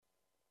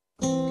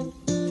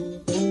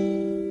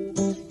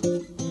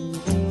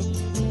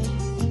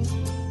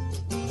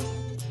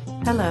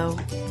Hello,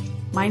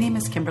 my name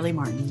is Kimberly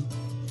Martin,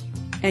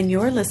 and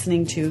you're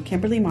listening to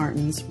Kimberly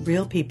Martin's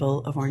Real People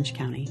of Orange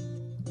County,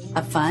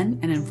 a fun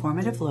and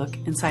informative look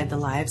inside the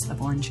lives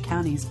of Orange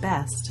County's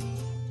best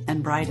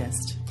and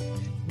brightest.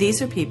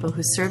 These are people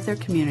who serve their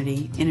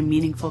community in a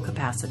meaningful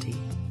capacity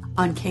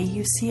on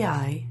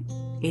KUCI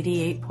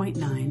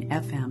 88.9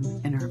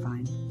 FM in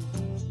Irvine.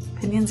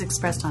 Opinions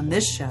expressed on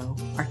this show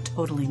are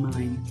totally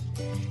mine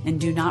and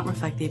do not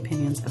reflect the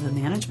opinions of the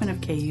management of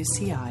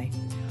KUCI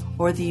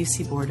or the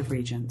UC Board of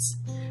Regents.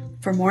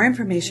 For more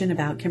information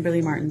about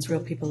Kimberly Martin's Real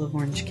People of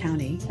Orange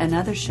County and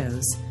other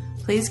shows,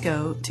 please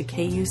go to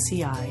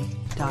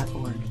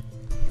kuci.org.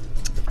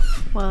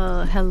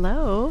 Well,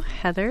 hello,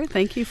 Heather.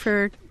 Thank you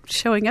for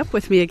showing up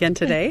with me again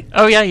today.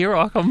 Oh, yeah, you're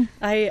welcome.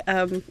 I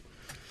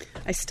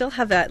still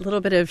have that little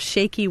bit of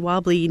shaky,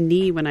 wobbly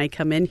knee when I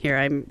come in here.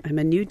 I'm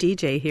a new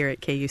DJ here at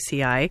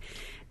KUCI,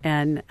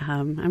 and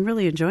I'm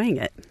really enjoying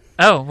it.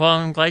 Oh, well,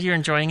 I'm glad you're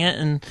enjoying it,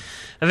 and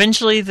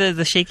eventually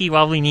the shaky,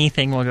 wobbly knee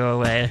thing will go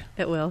away.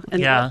 It will.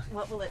 And yeah.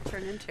 What will it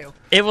turn into?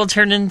 It will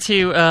turn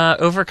into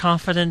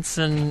overconfidence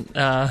and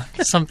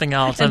something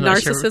else. And I'm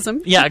narcissism? Not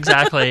sure. Yeah,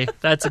 exactly.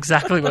 That's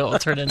exactly what it will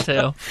turn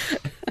into.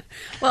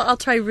 Well, I'll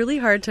try really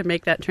hard to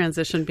make that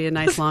transition be a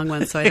nice long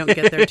one so I don't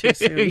get there too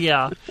soon.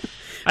 Yeah.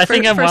 I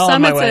think I'm well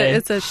on my way. For some,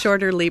 it's a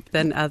shorter leap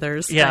than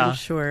others, yeah. I'm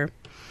sure.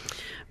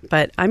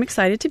 But I'm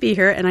excited to be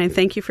here, and I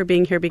thank you for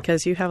being here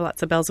because you have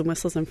lots of bells and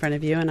whistles in front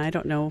of you, and I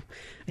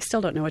still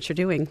don't know what you're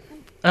doing.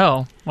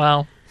 Oh,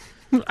 well,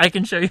 I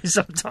can show you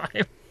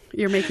sometime.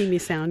 You're making me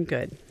sound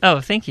good. Oh,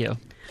 thank you.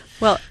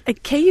 Well,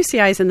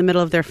 KUCI is in the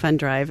middle of their fund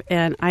drive,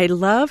 and I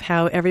love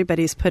how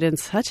everybody's put in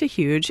such a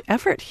huge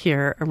effort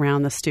here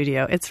around the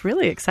studio. It's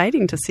really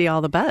exciting to see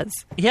all the buzz.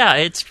 Yeah,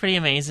 it's pretty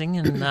amazing,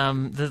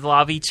 and the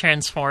lobby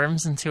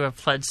transforms into a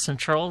pledge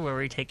central where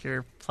we take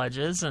your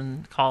pledges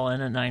and call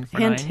in at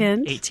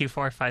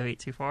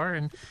 949-824-5824.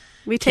 And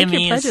we take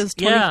Kimmy's, your pledges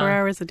 24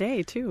 hours a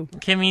day, too.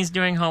 Kimmy's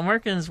doing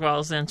homework as well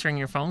as answering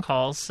your phone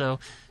calls, so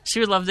she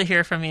would love to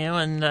hear from you,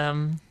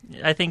 and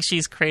I think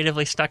she's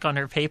creatively stuck on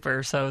her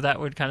paper, so that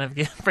would kind of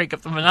break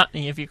up the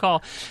monotony if you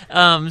call.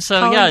 Call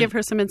and give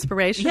her some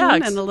inspiration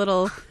and a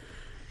little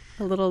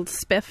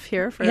spiff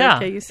here for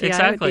KUCI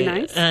exactly. would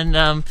be nice. And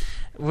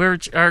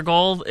our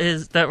goal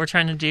is that we're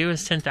trying to do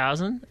is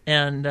 10,000,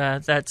 and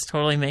that's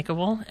totally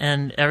makeable,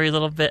 and every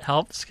little bit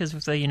helps because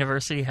the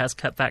university has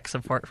cut back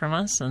support from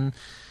us, and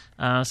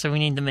so we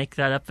need to make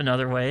that up in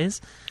other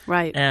ways.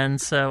 Right.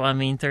 And so, I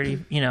mean,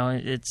 donating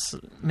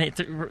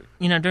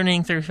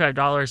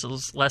 $35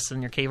 is less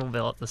than your cable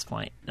bill at this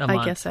point a month.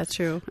 I guess that's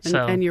true.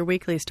 And your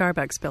weekly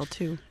Starbucks bill,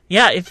 too.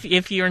 Yeah,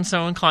 if you're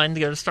so inclined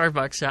to go to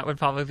Starbucks, that would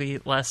probably be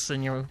less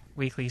than your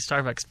weekly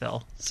Starbucks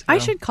bill. So. I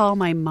should call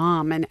my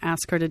mom and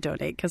ask her to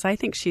donate, because I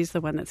think she's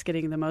the one that's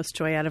getting the most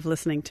joy out of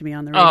listening to me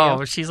on the radio.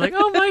 Oh, she's like,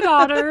 oh, my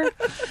daughter.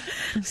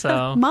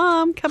 So,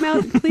 Mom, come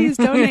out and please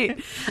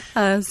donate.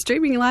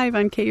 Streaming live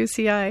on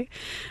KUCI.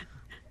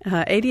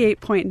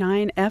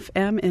 88.9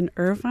 FM in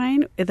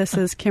Irvine. This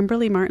is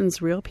Kimberly Martin's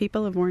Real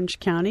People of Orange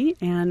County,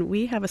 and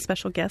we have a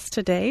special guest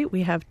today.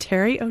 We have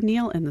Terry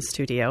O'Neill in the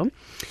studio,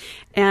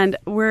 and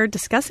we're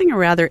discussing a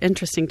rather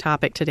interesting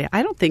topic today.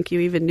 I don't think you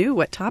even knew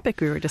what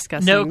topic we were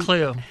discussing. No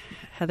clue.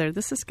 Heather,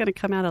 this is going to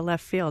come out of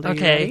left field. Are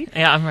okay. You ready?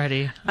 Yeah, I'm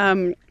ready.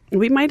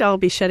 We might all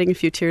be shedding a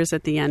few tears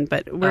at the end,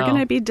 but we're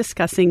going to be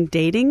discussing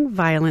dating,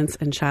 violence,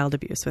 and child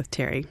abuse with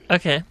Terry.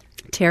 Okay.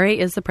 Terry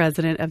is the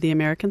president of the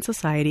American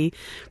Society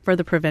for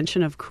the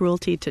Prevention of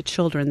Cruelty to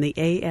Children, the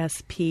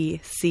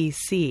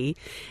ASPCC,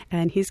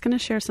 and he's going to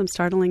share some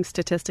startling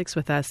statistics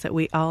with us that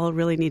we all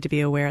really need to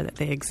be aware that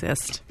they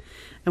exist.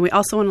 And we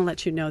also want to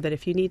let you know that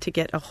if you need to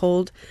get a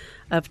hold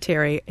of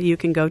Terry, you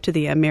can go to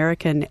the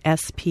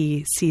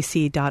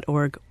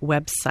AmericanSPCC.org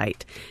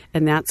website,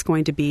 and that's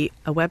going to be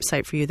a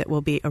website for you that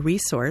will be a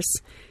resource.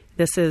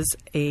 This is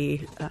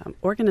a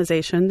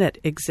organization that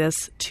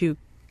exists to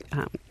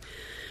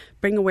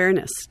bring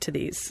awareness to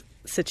these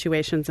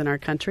situations in our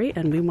country,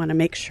 and we want to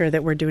make sure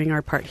that we're doing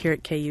our part here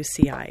at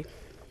KUCI.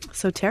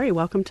 So, Terry,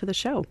 welcome to the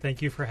show.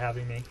 Thank you for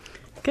having me.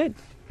 Good.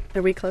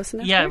 Are we close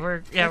enough? Yeah, here?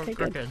 we're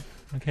good.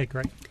 Okay,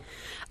 great.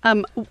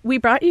 We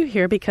brought you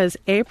here because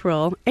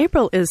April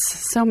is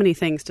so many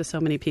things to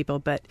so many people,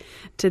 but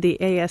to the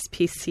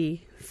ASPCC,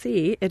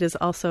 it is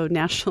also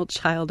National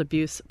Child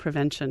Abuse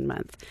Prevention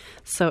Month.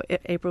 So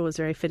April was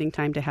a very fitting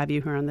time to have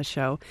you here on the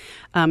show.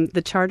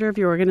 The charter of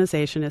your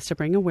organization is to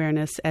bring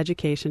awareness,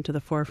 education to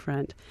the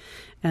forefront.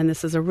 And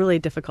this is a really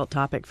difficult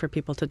topic for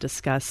people to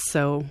discuss.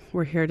 So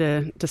we're here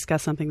to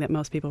discuss something that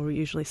most people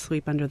usually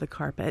sweep under the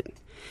carpet.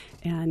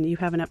 And you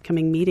have an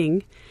upcoming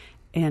meeting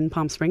in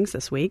Palm Springs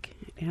this week,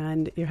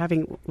 and you're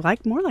having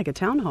more like a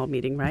town hall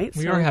meeting, right?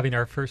 We are having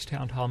our first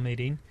town hall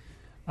meeting.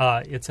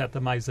 It's at the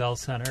Mizell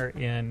Center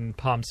in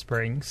Palm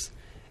Springs,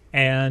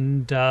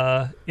 and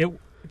what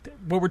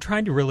we're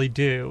trying to really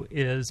do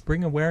is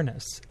bring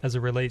awareness as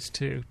it relates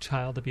to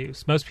child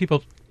abuse. Most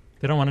people,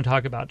 they don't want to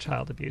talk about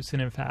child abuse,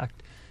 and in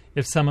fact,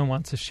 if someone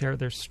wants to share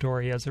their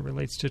story as it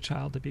relates to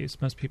child abuse,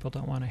 most people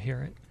don't want to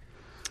hear it.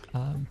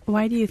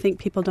 Why do you think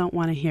people don't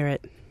want to hear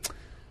it?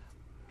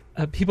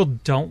 people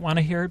don't want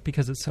to hear it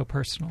because it's so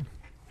personal.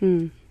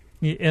 And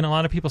a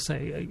lot of people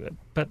say,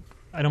 but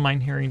I don't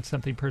mind hearing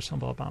something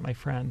personal about my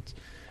friends.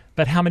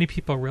 But how many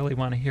people really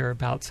want to hear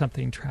about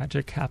something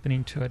tragic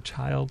happening to a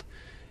child?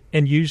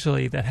 And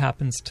usually that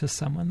happens to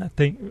someone that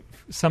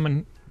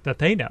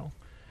they know.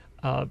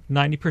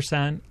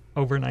 90%,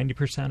 over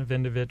 90% of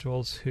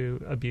individuals who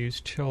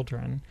abuse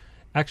children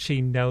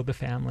actually know the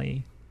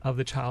family of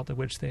the child of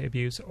which they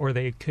abuse, or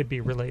they could be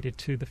related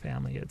to the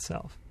family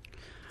itself.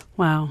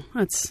 Wow,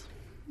 that's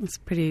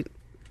pretty.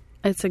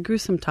 It's a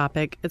gruesome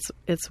topic.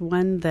 It's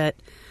one that,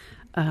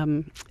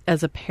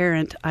 as a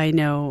parent, I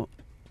know,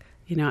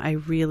 I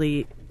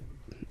really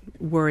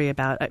worry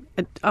about,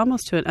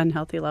 almost to an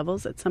unhealthy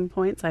levels at some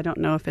points. I don't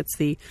know if it's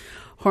the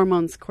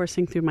hormones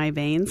coursing through my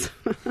veins,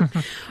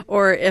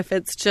 or if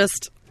it's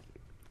just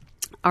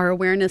our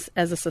awareness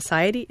as a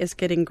society is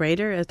getting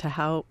greater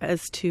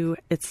as to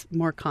it's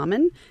more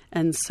common,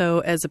 and so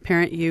as a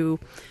parent, you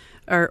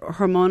are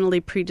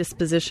hormonally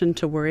predispositioned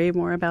to worry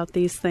more about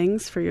these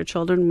things for your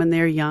children when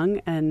they're young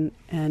and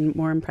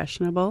more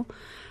impressionable.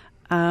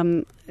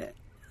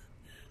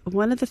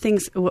 One of the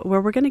things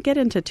where we're going to get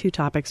into two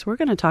topics, we're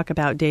going to talk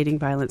about dating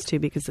violence too,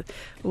 because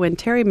when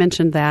Terry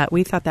mentioned that,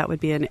 we thought that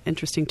would be an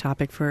interesting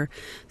topic for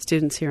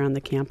students here on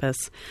the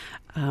campus.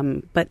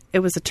 But it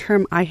was a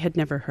term I had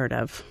never heard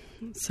of.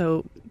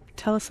 So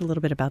tell us a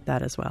little bit about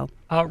that as well.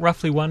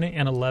 Roughly 1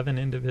 in 11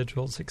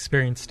 individuals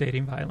experience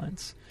dating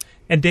violence.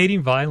 And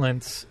dating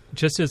violence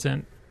just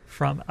isn't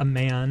from a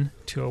man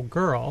to a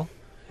girl.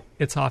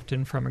 It's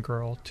often from a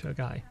girl to a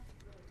guy.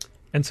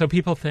 And so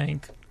people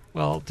think,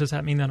 well, does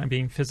that mean that I'm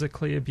being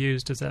physically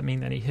abused? Does that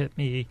mean that he hit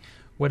me?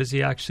 What is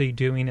he actually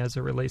doing as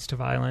it relates to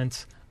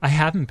violence? I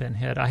haven't been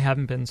hit. I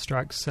haven't been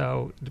struck,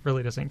 so it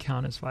really doesn't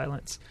count as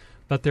violence.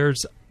 But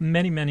there's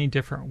many, many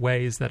different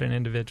ways that an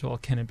individual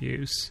can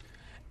abuse.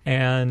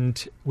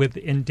 And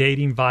in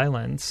dating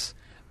violence,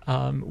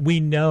 we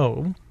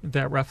know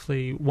that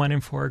roughly 1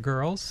 in 4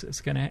 girls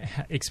is going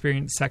to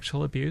experience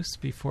sexual abuse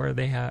before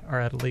they are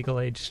at a legal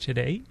age to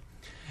date.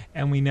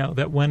 And we know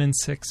that 1 in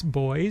 6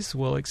 boys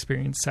will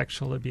experience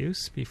sexual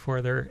abuse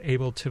before they're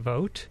able to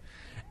vote.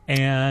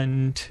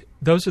 And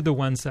those are the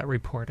ones that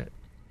report it.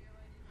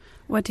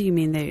 What do you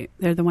mean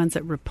they're the ones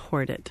that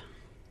report it?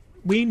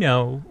 We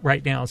know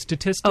right now,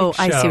 statistics show... Oh,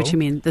 I see what you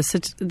mean.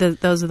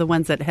 Those are the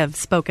ones that have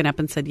spoken up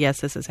and said,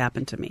 yes, this has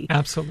happened to me.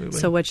 Absolutely.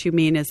 So what you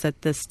mean is that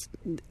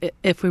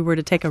if we were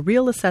to take a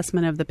real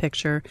assessment of the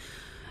picture,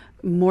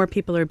 more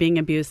people are being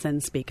abused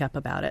than speak up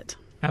about it.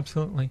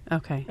 Absolutely.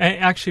 Okay.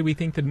 Actually, we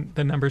think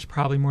the number's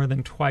probably more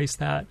than twice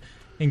that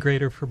and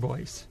greater for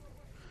boys.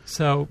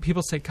 So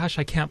people say, gosh,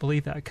 I can't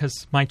believe that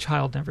because my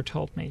child never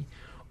told me.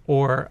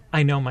 Or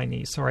I know my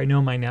niece, or I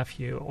know my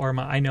nephew, or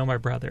I know my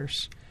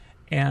brothers.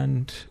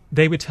 And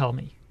they would tell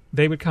me.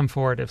 They would come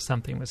forward if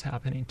something was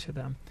happening to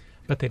them,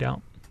 but they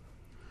don't.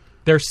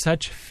 There's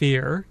such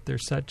fear,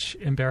 there's such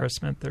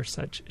embarrassment, there's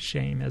such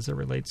shame as it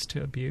relates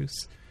to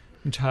abuse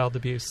and child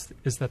abuse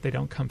is that they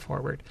don't come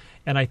forward.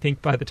 And I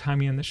think by the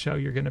time you end the show,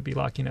 you're going to be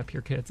locking up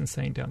your kids and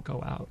saying, don't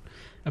go out.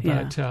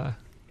 But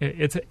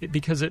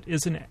because it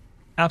is an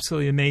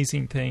absolutely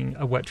amazing thing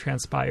of what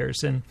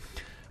transpires. And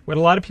what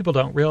a lot of people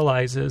don't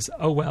realize is,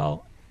 oh,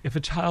 well, if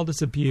a child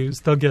is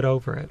abused, they'll get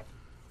over it.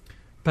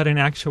 But in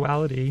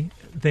actuality,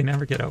 they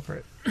never get over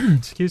it.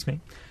 Excuse me.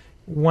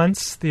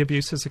 Once the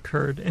abuse has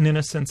occurred, an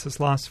innocence is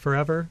lost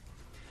forever.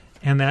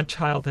 And that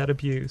child, that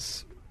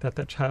abuse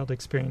that child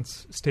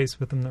experienced stays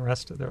with them the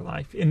rest of their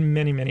life in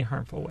many, many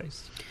harmful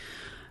ways.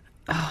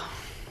 Oh,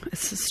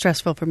 it's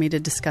stressful for me to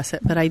discuss it,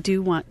 but I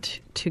do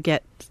want to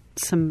get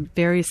some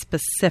very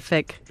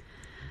specific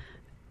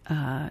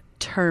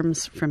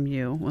terms from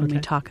you when we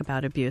talk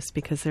about abuse,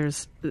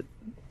 because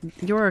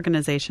your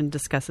organization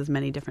discusses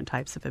many different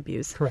types of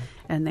abuse. Correct.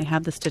 And they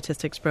have the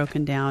statistics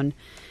broken down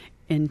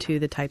into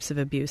the types of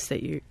abuse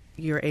that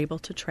you're able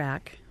to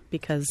track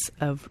because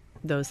of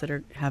those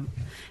that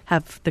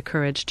have the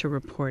courage to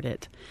report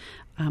it.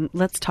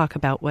 Let's talk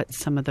about what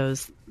some of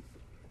those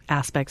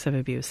aspects of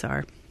abuse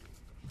are.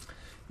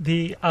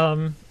 The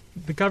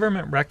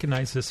government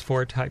recognizes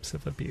 4 types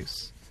of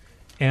abuse,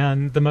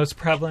 and the most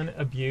prevalent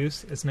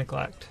abuse is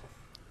neglect.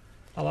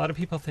 A lot of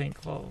people think,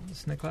 well,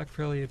 is neglect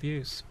really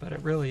abuse? But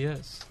it really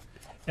is.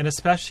 And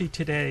especially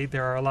today,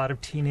 there are a lot of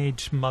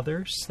teenage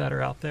mothers that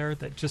are out there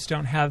that just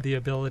don't have the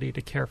ability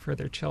to care for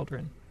their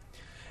children.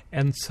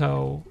 And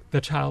so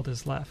the child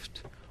is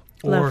left.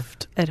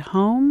 Left at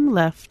home,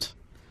 left...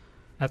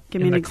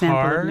 Give me an example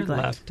car, of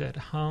neglect. left at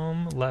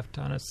home, left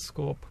on a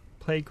school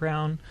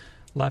playground,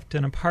 left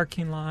in a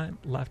parking lot,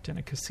 left in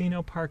a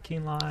casino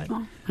parking lot.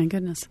 Oh, my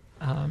goodness.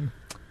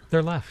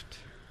 They're left.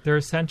 They're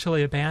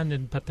essentially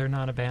abandoned, but they're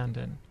not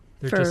abandoned.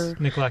 They're just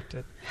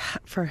neglected.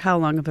 For how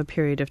long of a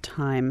period of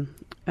time?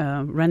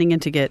 Running in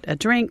to get a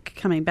drink,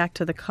 coming back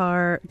to the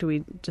car? Do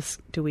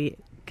we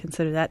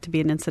consider that to be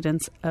an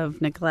incidence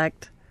of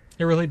neglect?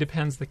 It really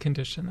depends the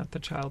condition that the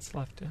child's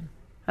left in.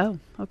 Oh,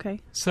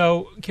 okay.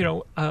 So,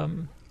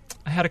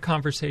 I had a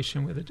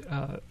conversation with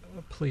a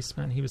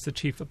policeman. He was the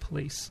chief of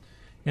police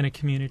in a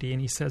community, and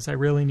he says, I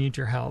really need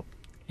your help.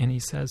 And he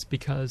says,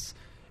 because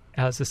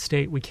as a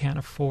state, we can't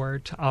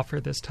afford to offer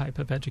this type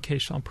of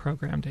educational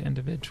program to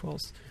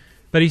individuals.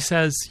 But he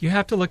says, you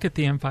have to look at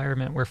the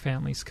environment where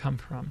families come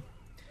from.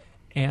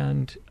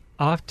 And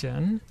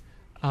often,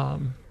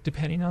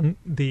 depending on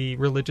the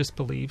religious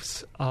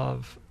beliefs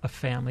of a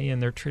family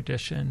and their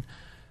tradition,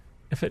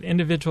 if an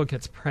individual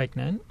gets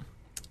pregnant,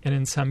 and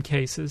in some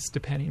cases,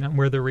 depending on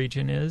where the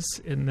region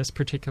is, in this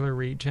particular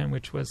region,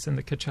 which was in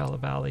the Coachella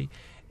Valley,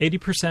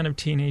 80% of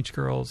teenage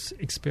girls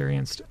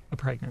experienced a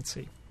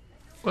pregnancy.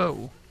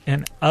 Whoa.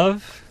 And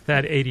of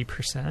that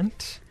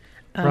 80%,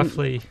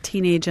 roughly...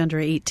 Teenage under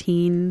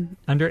 18?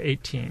 Under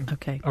 18.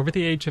 Okay. Over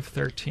the age of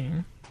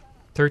 13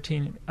 through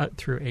 18. Up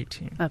through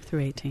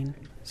 18.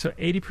 So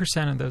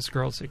 80% of those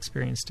girls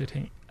experienced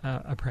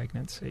a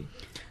pregnancy.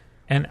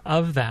 And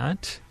of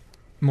that,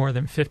 more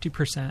than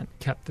 50%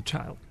 kept the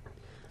child.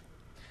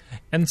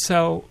 And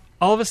so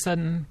all of a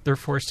sudden, they're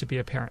forced to be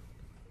a parent.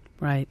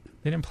 Right.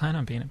 They didn't plan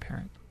on being a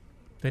parent.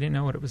 They didn't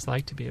know what it was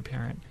like to be a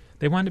parent.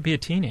 They wanted to be a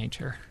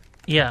teenager.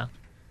 Yeah.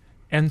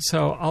 And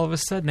so all of a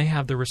sudden, they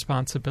have the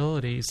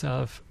responsibilities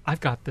of,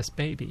 I've got this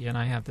baby, and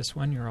I have this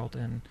 1-year-old,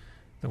 and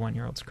the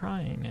 1-year-old's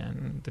crying,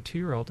 and the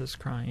 2-year-old is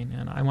crying,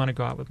 and I want to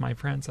go out with my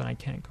friends, and I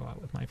can't go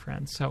out with my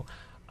friends. So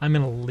I'm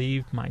going to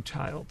leave my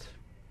child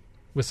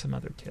with some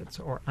other kids,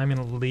 or I'm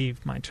going to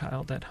leave my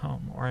child at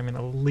home, or I'm going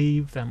to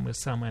leave them with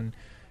someone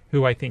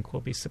who I think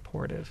will be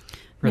supportive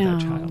for that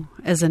child.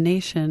 As a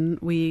nation,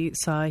 we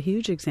saw a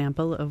huge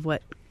example of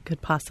what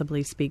could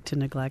possibly speak to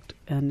neglect.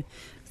 And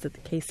is it the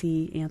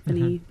Casey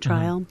Anthony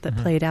trial that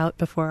played out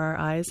before our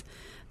eyes?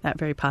 That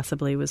very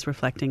possibly was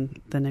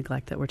reflecting the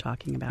neglect that we're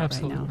talking about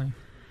right now.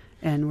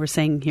 And we're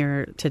saying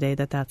here today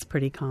that that's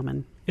pretty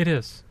common. It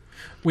is.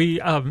 We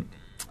I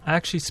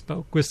actually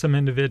spoke with some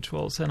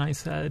individuals, and I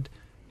said,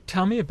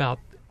 tell me about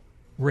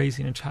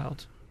raising a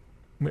child.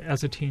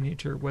 As a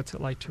teenager, what's it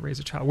like to raise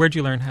a child? Where'd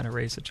you learn how to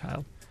raise a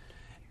child?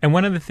 And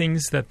one of the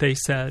things that they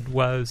said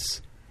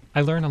was,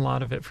 I learned a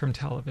lot of it from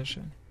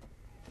television.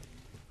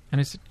 And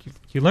I said,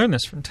 you learn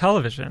this from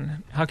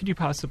television? How could you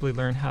possibly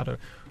learn how to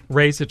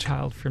raise a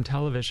child from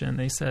television?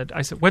 And I said,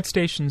 what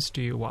stations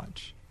do you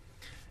watch?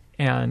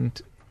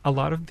 And a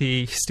lot of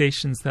the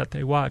stations that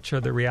they watch are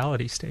the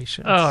reality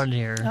stations. Oh,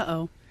 dear.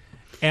 Uh-oh.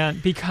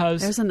 And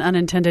because... There's an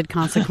unintended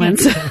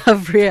consequence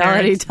of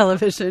reality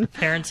television.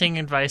 Parenting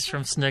advice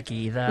from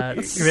Snooki.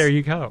 That's... There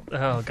you go.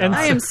 Oh, God. And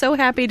I am so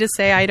happy to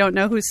say I don't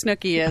know who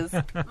Snooki is.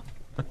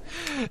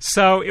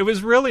 So it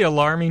was really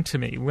alarming to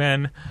me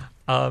when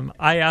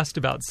I asked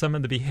about some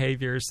of the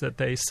behaviors that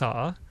they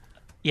saw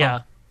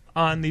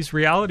on these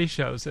reality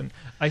shows. And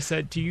I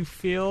said, do you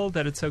feel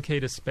that it's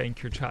okay to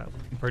spank your child?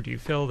 Or do you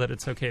feel that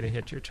it's okay to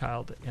hit your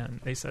child? And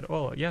they said,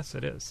 oh, yes,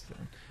 it is.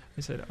 And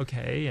I said,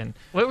 okay. And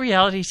what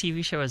reality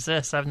TV show is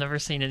this? I've never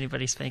seen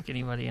anybody spank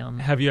anybody on.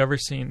 Have you ever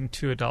seen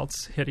two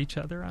adults hit each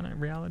other on a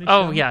reality show?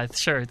 Oh, yeah,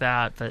 sure,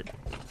 that. But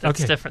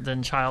that's different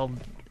than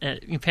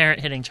parent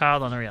hitting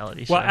child on a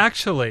reality show. Well,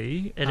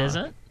 actually... It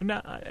isn't?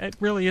 No, it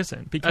really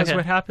isn't. Because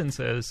what happens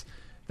is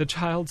the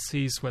child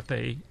sees what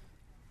they...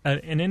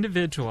 an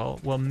individual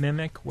will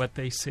mimic what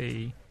they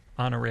see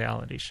on a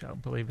reality show,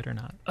 believe it or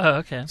not. Oh,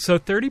 okay. So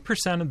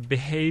 30% of the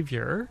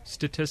behavior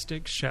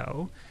statistics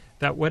show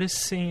that what is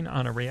seen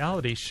on a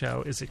reality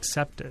show is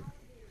accepted.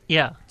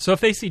 Yeah. So if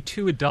they see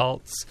two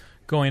adults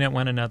going at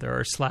one another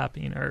or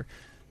slapping or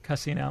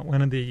cussing out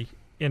one of the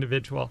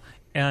individual,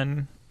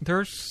 and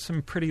there's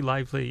some pretty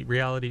lively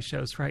reality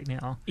shows right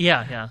now.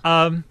 Yeah.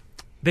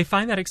 They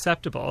find that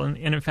acceptable. And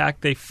in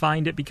fact, they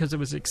find it because it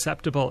was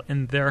acceptable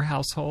in their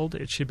household.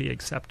 It should be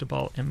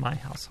acceptable in my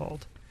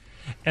household.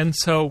 And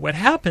so what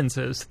happens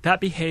is that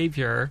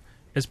behavior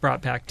is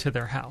brought back to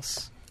their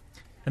house.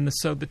 And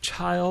so the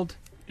child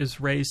is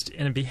raised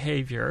in a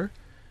behavior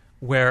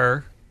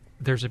where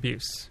there's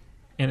abuse.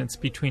 And it's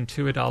between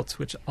two adults,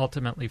 which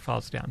ultimately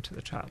falls down to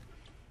the child.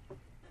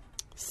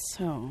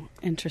 So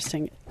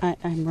interesting.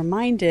 I'm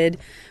reminded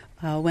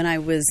when I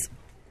was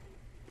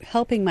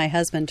helping my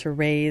husband to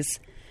raise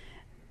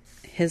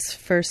his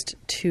first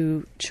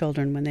two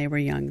children when they were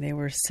young. They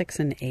were 6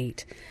 and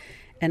 8.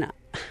 And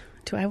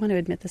do I want to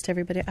admit this to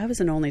everybody? I was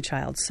an only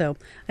child, so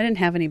I didn't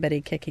have anybody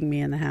kicking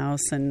me in the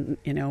house and,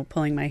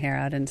 pulling my hair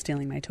out and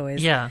stealing my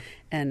toys. Yeah.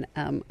 And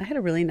I had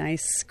a really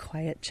nice,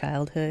 quiet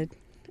childhood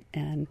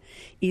and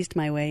eased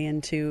my way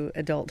into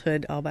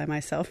adulthood all by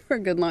myself for a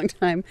good long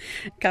time.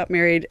 Got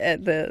married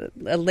at a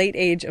late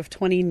age of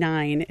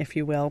 29, if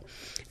you will,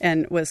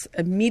 and was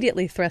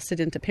immediately thrusted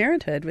into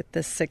parenthood with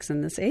this 6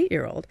 and this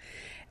 8-year-old.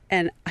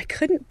 And I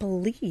couldn't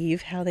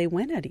believe how they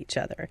went at each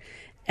other.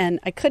 And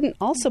I couldn't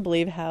also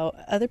believe how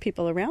other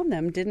people around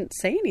them didn't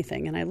say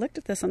anything. And I looked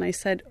at this and I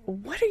said,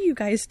 what are you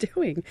guys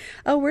doing?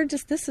 Oh,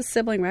 this is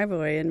sibling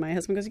rivalry. And my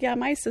husband goes, yeah,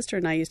 my sister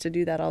and I used to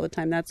do that all the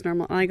time. That's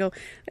normal. And I go,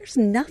 there's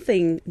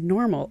nothing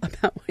normal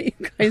about what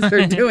you guys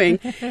are doing.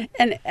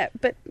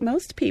 But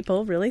most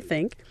people really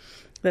think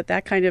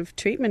that kind of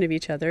treatment of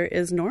each other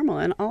is normal.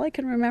 And all I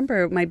can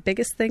remember, my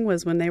biggest thing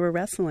was when they were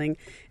wrestling,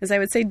 is I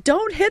would say,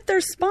 don't hit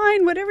their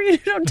spine. Whatever you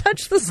do, don't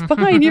touch the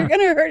spine. You're going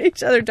to hurt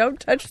each other. Don't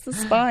touch the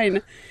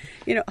spine.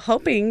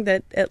 hoping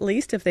that at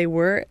least if they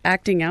were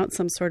acting out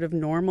some sort of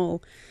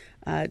normal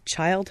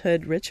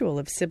childhood ritual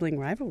of sibling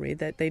rivalry,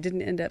 that they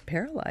didn't end up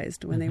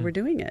paralyzed when they were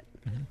doing it.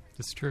 Mm-hmm.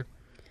 It's true.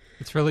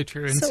 It's really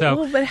true. And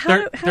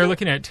they're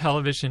looking at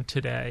television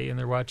today, and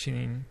they're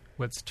watching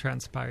what's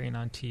transpiring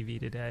on TV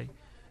today.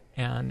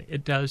 And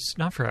it does,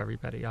 not for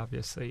everybody,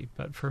 obviously,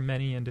 but for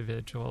many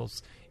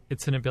individuals,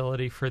 it's an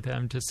ability for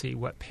them to see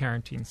what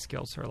parenting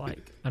skills are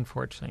like.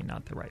 Unfortunately,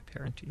 not the right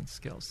parenting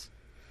skills.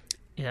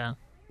 Yeah.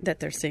 That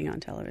they're seeing on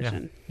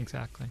television. Yeah,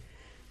 exactly.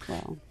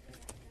 Well,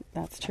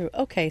 that's true.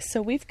 Okay,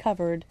 so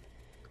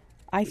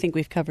I think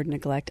we've covered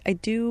neglect.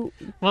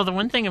 Well, the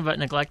one thing about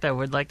neglect I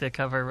would like to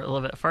cover a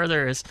little bit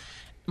further is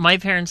my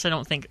parents, I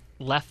don't think,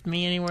 left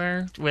me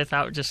anywhere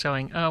without just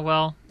going, oh,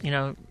 well,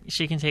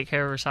 she can take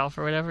care of herself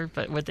or whatever.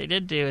 But what they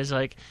did do is,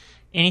 like,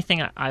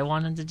 anything I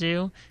wanted to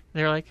do,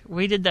 they're like,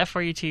 we did that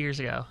for you 2 years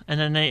ago. And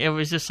then it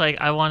was just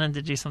like, I wanted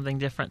to do something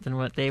different than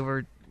what they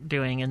were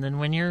doing. And then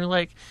when you're,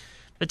 like,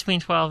 between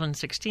 12 and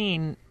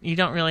 16, you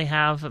don't really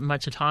have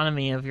much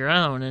autonomy of your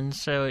own. And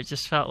so it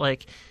just felt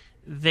like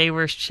they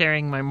were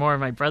sharing more of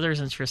my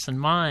brother's interests than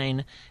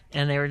mine,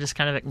 and they were just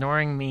kind of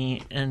ignoring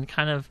me and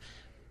kind of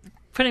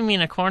putting me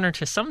in a corner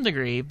to some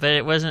degree, but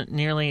it wasn't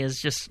nearly as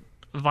just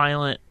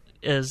violent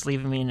as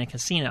leaving me in a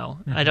casino.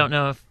 Mm-hmm. I don't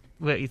know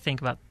what you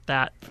think about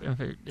that.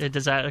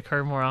 Does that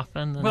occur more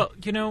often? Well,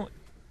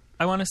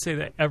 I want to say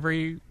that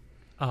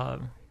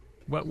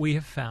what we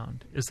have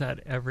found is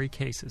that every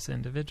case is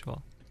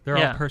individual. They're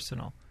all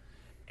personal.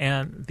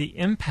 And the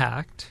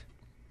impact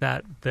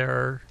that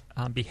their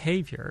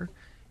behavior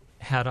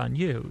had on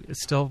you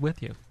is still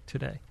with you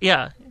today.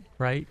 Yeah.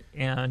 Right?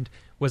 And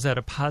was that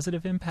a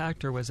positive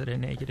impact or was it a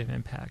negative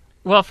impact?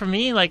 Well, for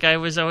me, I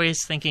was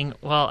always thinking,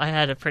 well, I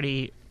had a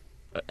pretty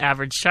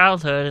average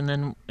childhood, and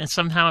then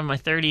somehow in my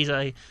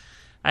 30s,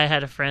 I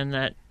had a friend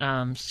that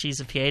she's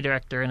a PA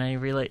director, and I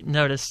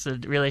noticed the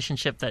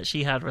relationship that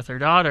she had with her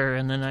daughter,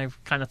 and then I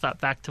kind of thought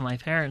back to my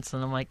parents,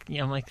 and I'm like,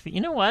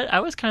 you know what? I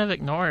was kind of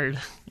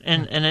ignored,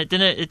 and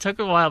it took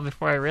a while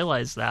before I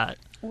realized that.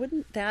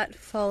 Wouldn't that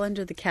fall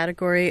under the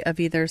category of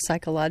either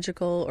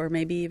psychological or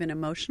maybe even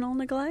emotional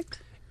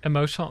neglect?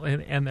 Emotional,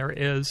 and there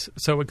is.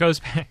 So it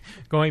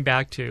going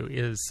back to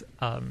is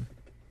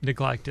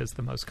neglect is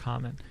the most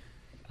common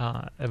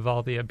of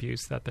all the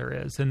abuse that there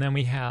is. And then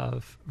we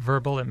have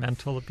verbal and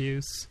mental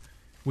abuse.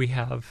 We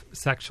have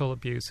sexual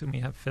abuse, and we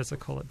have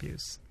physical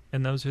abuse.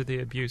 And those are the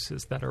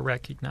abuses that are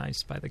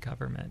recognized by the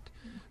government.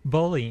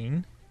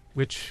 Bullying,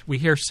 which we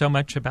hear so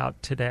much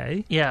about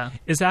today,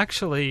 is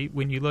actually,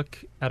 when you look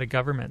at a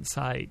government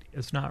site,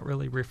 is not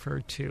really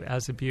referred to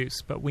as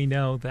abuse. But we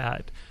know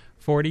that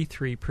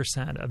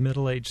 43% of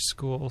middle-aged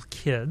school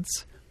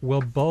kids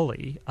will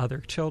bully other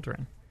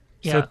children.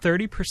 So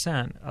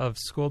 30% of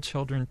school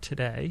children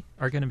today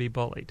are going to be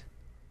bullied.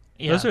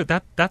 Yeah.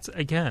 That's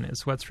again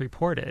is what's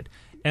reported.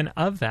 And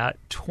of that,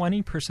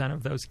 20%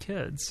 of those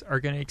kids are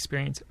going to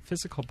experience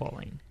physical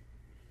bullying.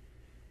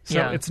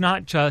 So it's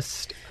not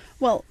just...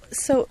 Well,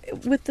 so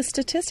with the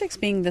statistics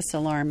being this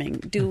alarming,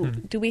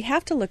 do we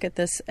have to look at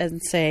this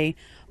and say,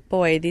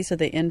 boy, these are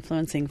the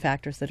influencing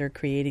factors that are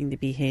creating the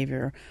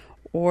behavior?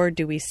 Or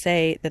do we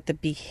say that the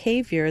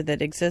behavior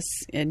that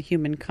exists in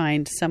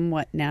humankind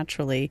somewhat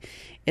naturally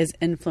is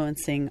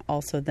influencing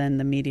also then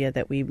the media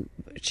that we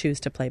choose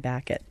to play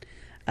back at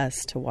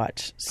us to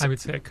watch? I would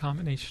say a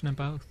combination of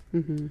both.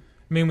 Mm-hmm.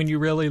 I mean, when you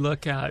really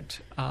look at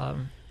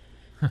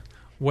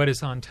what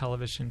is on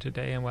television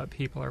today and what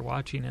people are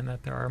watching, and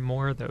that there are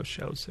more of those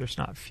shows, there's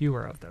not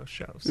fewer of those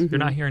shows. You're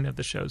not hearing of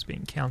the shows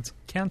being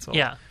canceled.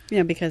 Yeah,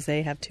 because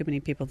they have too many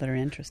people that are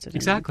interested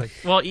in them.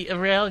 Well, a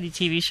reality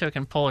TV show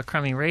can pull a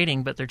crummy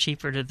rating, but they're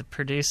cheaper to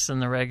produce than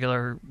the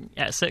regular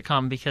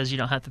sitcom because you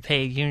don't have to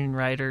pay union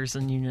writers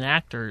and union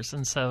actors.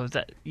 And so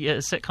a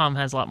sitcom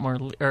has a lot more,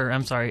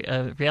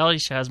 a reality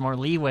show has more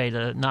leeway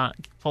to not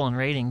pull in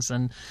ratings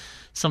than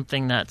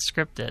something that's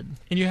scripted.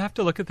 And you have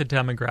to look at the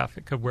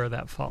demographic of where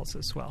that falls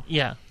as well.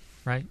 Yeah.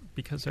 Right?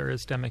 Because there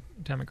is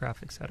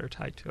demographics that are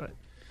tied to it.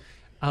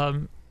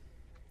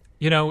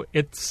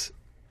 It's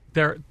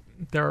there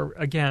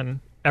again,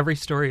 every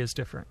story is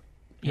different.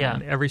 Yeah.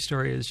 And every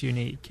story is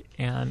unique.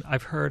 And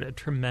I've heard a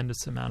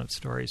tremendous amount of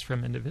stories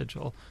from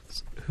individuals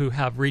who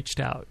have reached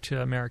out to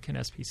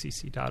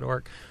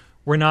AmericanSPCC.org.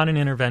 We're not an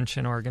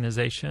intervention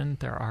organization.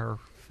 There are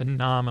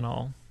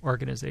phenomenal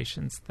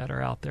organizations that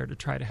are out there to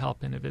try to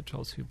help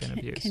individuals who've been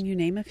abused. Can you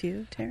name a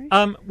few, Terry?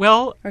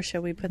 Or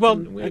shall we put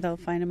them, or they'll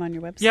find them on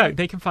your website? Yeah,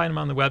 they can find them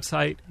on the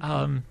website.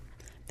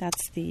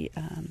 That's the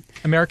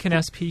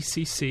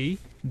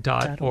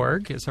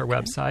AmericanSPCC.org is our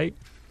website.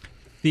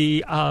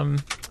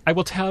 I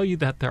will tell you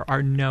that there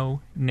are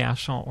no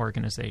national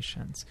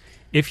organizations.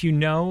 If you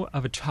know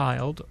of a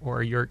child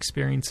or you're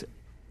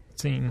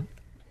experiencing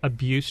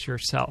abuse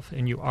yourself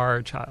and you are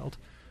a child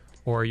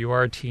or you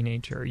are a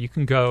teenager, you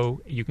can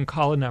call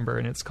a number,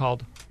 and it's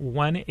called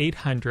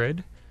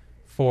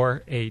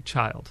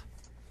 1-800-4-A-CHILD.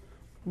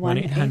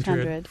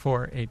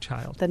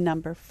 1-800-4-A-CHILD. The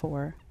number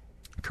 4.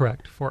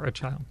 Correct, for a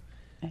child.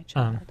 A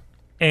child.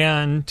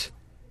 And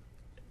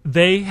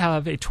they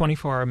have a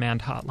 24-hour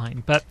manned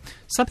hotline. But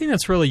something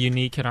that's really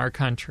unique in our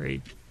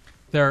country,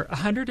 there are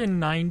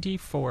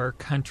 194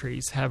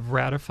 countries have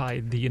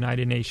ratified the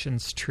United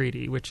Nations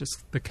Treaty, which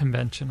is the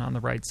Convention on the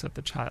Rights of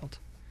the Child.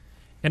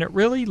 And it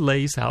really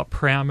lays out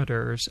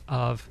parameters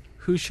of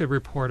who should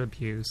report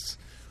abuse,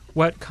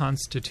 what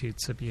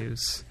constitutes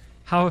abuse,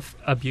 how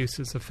abuse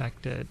is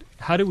affected,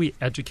 how do we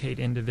educate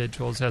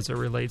individuals as it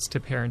relates to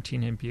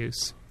parenting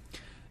abuse.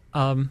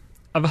 Of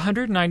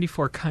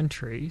 194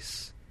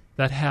 countries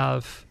that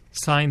have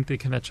signed the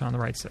Convention on the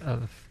Rights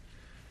of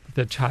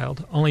the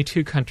Child, only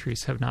 2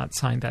 countries have not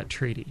signed that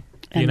treaty,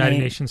 the United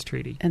Nations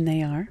Treaty. And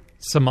they are?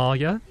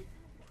 Somalia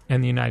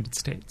and the United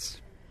States.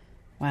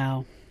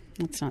 Wow.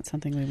 That's not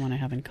something we want to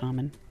have in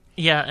common.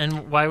 Yeah,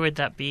 and why would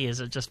that be? Is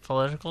it just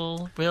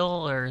political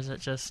will, or is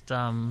it just...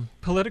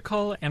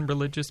 Political and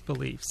religious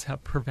beliefs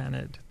have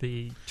prevented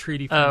the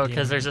treaty from being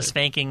because there's a amended.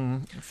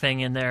 spanking thing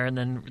in there and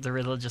then the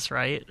religious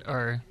right?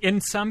 Or In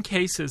some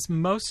cases,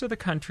 most of the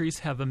countries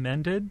have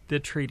amended the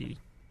treaty,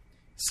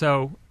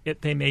 so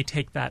they may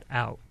take that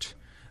out.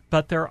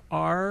 But there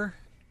are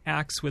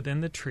acts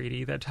within the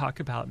treaty that talk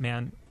about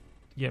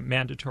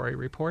mandatory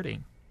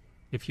reporting.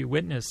 If you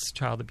witness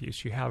child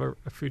abuse, you have a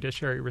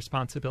fiduciary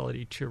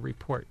responsibility to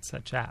report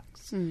such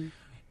acts.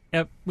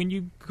 When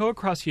you go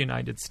across the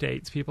United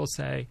States, people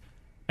say,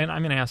 and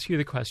I'm going to ask you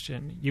the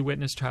question, you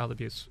witness child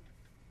abuse,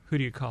 who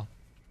do you call?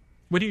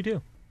 What do you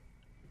do?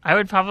 I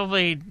would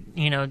probably,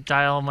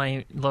 dial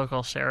my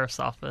local sheriff's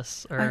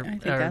office or I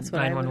think that's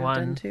what I would have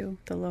 911. done too,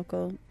 the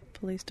local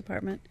police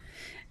department.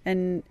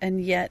 And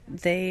yet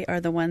they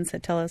are the ones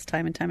that tell us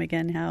time and time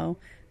again how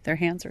their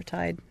hands are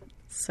tied.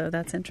 So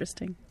that's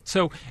interesting.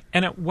 So,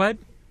 and at what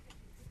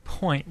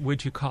point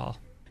would you call?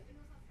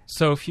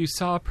 So if you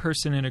saw a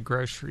person in a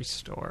grocery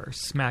store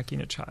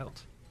smacking a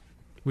child,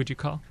 would you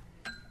call?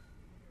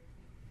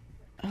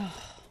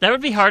 That would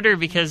be harder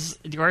because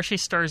grocery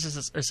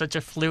stores are such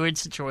a fluid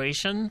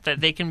situation that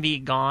they can be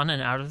gone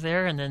and out of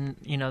there, and then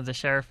the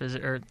sheriff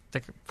or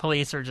the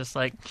police are just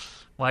like,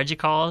 "Why'd you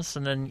call us?"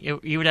 And then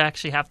you would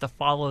actually have to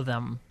follow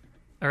them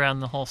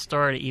around the whole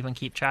store to even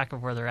keep track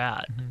of where they're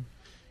at. Mm-hmm.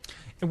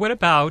 And what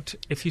about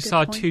if you Good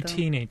saw point, 2 though.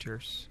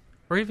 teenagers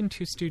or even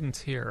 2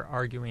 students here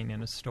arguing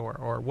in a store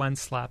or one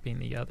slapping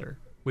the other?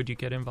 Would you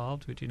get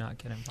involved? Would you not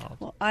get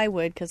involved? Well, I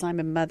would because I'm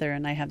a mother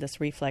and I have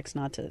this reflex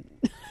not to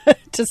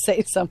to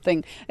say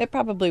something. It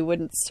probably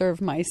wouldn't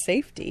serve my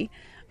safety,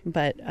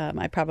 but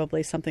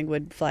something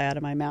would fly out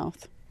of my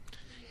mouth.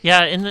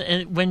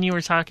 Yeah, when you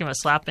were talking about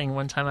slapping,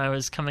 one time I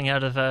was coming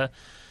out of a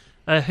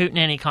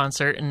hootenanny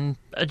concert and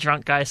a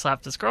drunk guy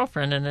slapped his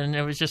girlfriend, and then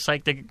it was just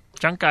like the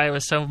drunk guy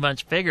was so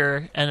much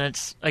bigger, and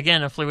it's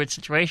again a fluid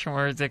situation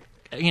where the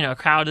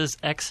crowd is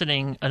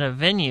exiting a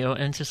venue,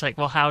 and it's just like,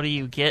 well, how do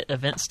you get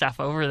event staff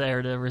over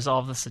there to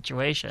resolve the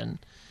situation?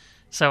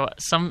 So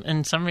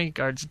in some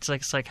regards, it's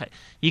like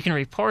you can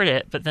report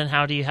it, but then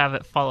how do you have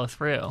it follow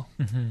through?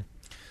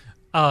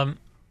 Mm-hmm.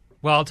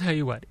 Well, I'll tell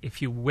you what.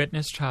 If you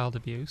witness child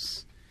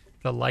abuse,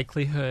 the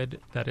likelihood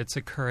that it's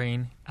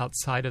occurring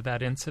outside of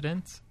that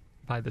incident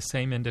by the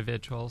same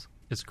individuals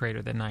is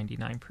greater than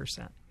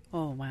 99%.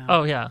 Oh, wow.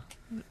 Oh, yeah.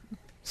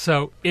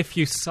 So if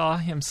you saw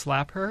him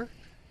slap her,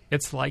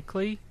 it's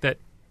likely that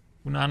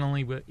not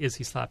only is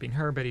he slapping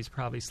her, but he's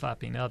probably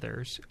slapping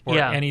others.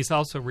 And he's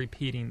also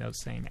repeating those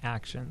same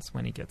actions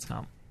when he gets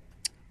home.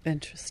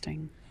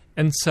 Interesting.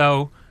 And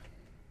so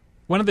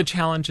one of the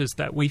challenges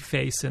that we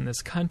face in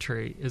this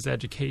country is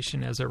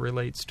education as it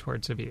relates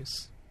towards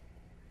abuse.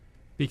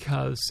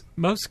 Because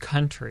most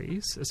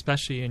countries,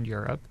 especially in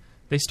Europe,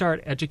 they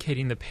start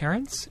educating the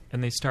parents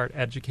and they start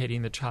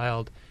educating the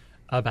child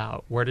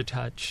about where to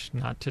touch,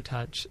 not to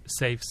touch,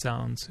 safe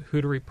zones,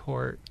 who to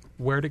report,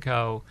 where to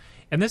go.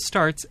 And this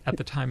starts at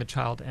the time a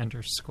child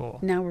enters school.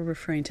 Now we're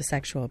referring to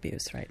sexual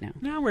abuse right now.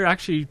 Now we're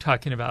actually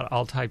talking about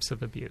all types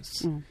of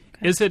abuse. Oh,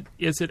 okay.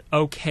 Is it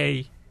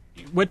okay?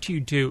 What do you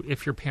do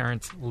if your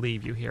parents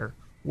leave you here?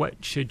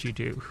 What should you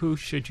do? Who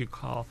should you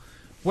call?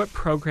 What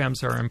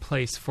programs are in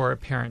place for a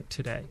parent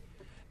today?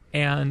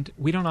 And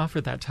we don't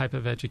offer that type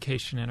of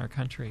education in our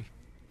country.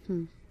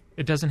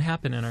 It doesn't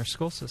happen in our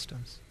school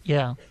systems.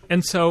 Yeah.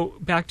 And so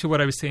back to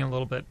what I was saying a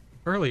little bit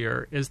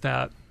earlier is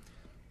that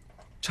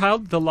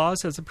the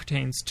laws as it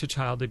pertains to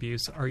child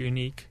abuse are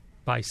unique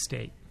by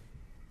state.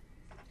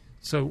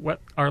 So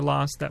what our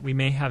laws that we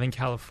may have in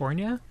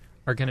California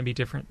are going to be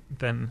different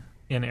than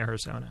in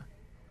Arizona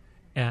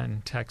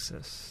and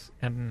Texas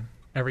and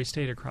every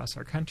state across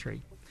our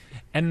country.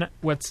 And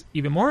what's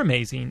even more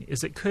amazing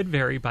is it could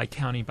vary by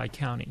county by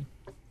county.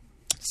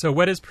 So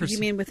what is... You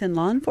mean within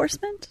law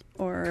enforcement?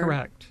 Or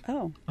Correct.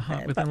 Oh.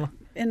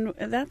 Within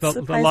that's the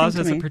surprising laws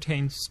to as me. it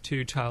pertains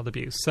to child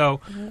abuse.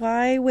 So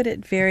why would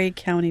it vary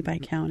county by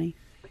county?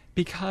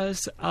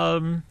 because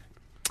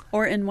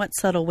Or in what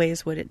subtle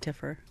ways would it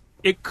differ?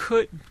 it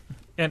could,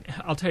 and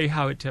I'll tell you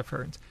how it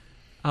differs.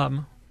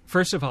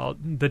 First of all,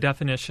 the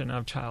definition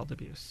of child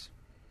abuse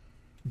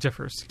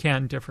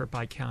can differ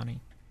by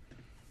county.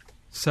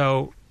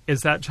 So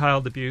is that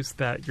child abuse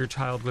that your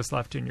child was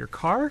left in your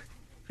car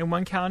in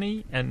one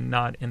county and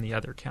not in the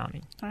other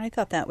county. I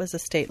thought that was a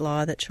state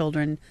law that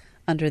children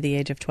under the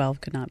age of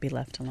 12 could not be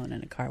left alone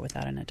in a car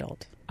without an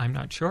adult. I'm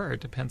not sure.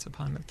 It depends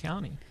upon the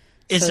county.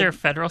 Is there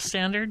federal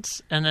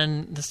standards, and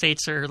then the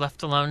states are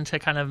left alone to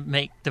kind of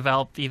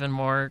develop even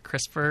more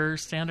CRISPR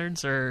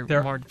standards or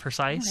more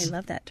precise? Oh, I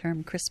love that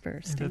term,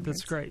 CRISPR standards.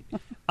 That's great.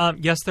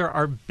 Yes, there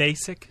are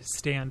basic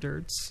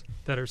standards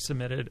that are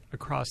submitted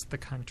across the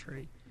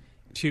country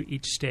to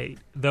each state.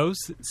 Those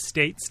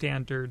state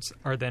standards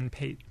are then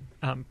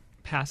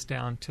passed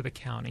down to the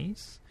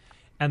counties,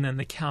 and then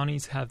the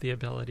counties have the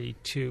ability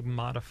to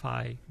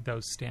modify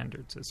those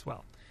standards as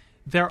well.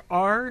 There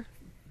are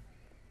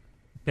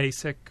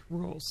basic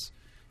rules.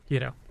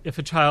 If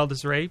a child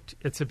is raped,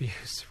 it's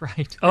abuse,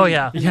 right? Oh,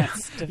 yeah.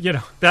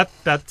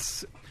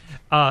 That's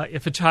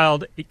if a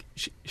child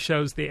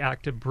shows the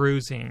act of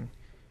bruising,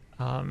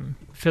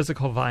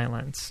 physical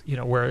violence,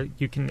 where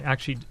you can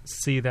actually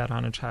see that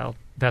on a child,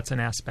 that's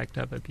an aspect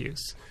of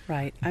abuse.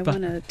 Right. I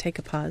want to take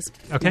a pause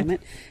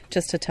moment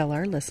just to tell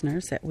our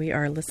listeners that we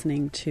are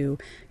listening to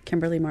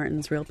Kimberly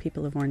Martin's Real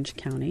People of Orange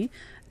County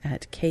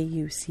at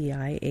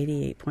KUCI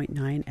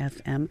 88.9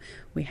 FM.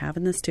 We have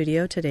in the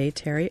studio today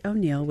Terry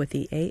O'Neill with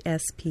the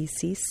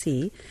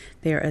ASPCC.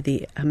 They are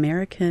the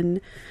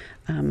American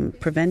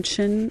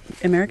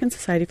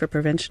Society for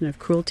Prevention of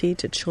Cruelty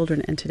to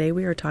Children, and today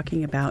we are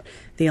talking about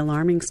the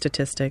alarming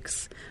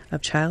statistics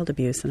of child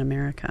abuse in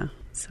America.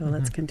 So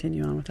let's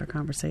continue on with our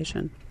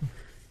conversation.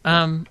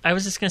 I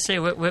was just going to say,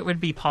 what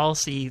would be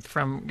policy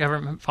from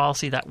government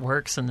policy that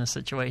works in this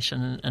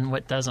situation and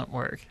what doesn't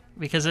work?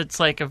 Because it's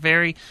like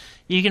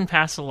you can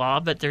pass a law,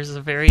 but there's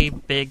a very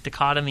big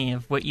dichotomy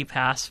of what you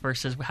pass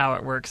versus how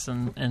it works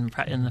in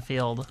the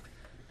field.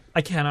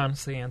 I can't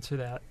honestly answer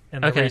that.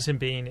 And the reason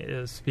being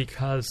is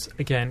because,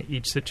 again,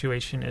 each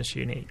situation is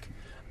unique.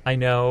 I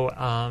know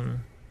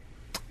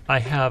I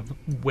have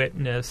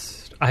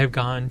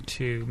gone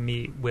to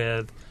meet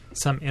with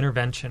some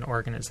intervention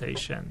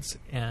organizations,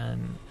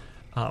 and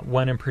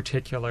one in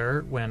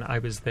particular, when I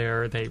was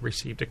there, they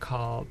received a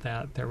call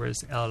that there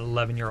was an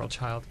 11-year-old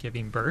child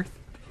giving birth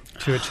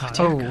to a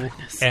child.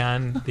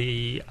 And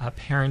the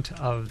parent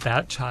of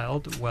that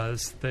child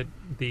was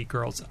the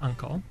girl's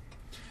uncle.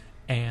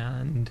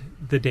 And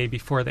the day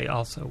before, they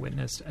also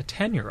witnessed a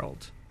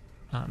 10-year-old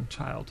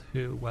child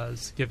who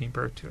was giving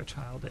birth to a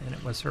child, and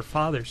it was her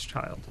father's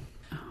child.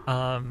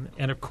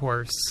 And of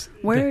course,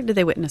 where did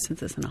they witness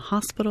this? In a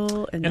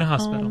hospital? In a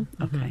hospital.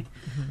 Okay.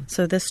 Mm-hmm.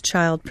 So this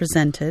child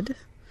presented,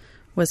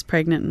 was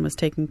pregnant, and was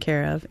taken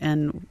care of.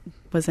 And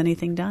was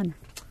anything done?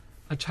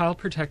 A Child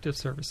Protective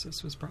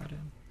Services was brought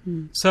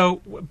in. So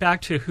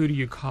back to who do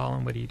you call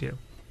and what do you do?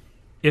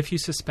 If you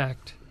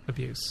suspect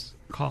abuse,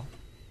 call.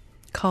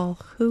 Call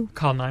who?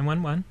 Call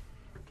 911.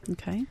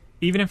 Okay.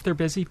 Even if they're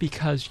busy,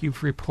 because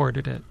you've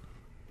reported it.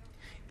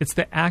 It's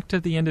the act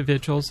of the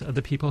individuals, of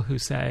the people who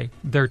say,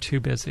 they're too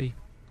busy.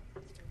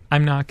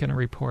 I'm not going to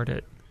report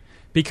it.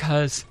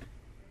 Because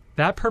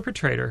that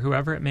perpetrator,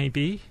 whoever it may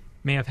be,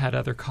 may have had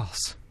other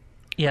calls.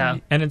 Yeah.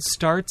 And it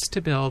starts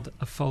to build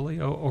a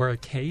folio or a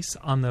case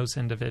on those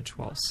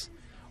individuals.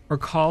 Or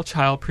call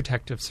Child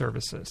Protective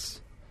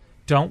Services.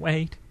 Don't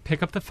wait.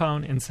 Pick up the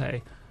phone and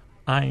say,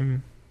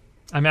 I'm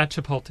at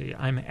Chipotle.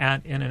 I'm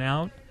at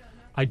In-N-Out.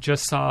 I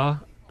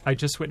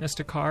just witnessed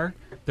a car.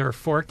 There are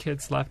 4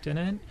 kids left in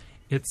it.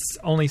 It's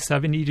only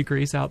 70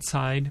 degrees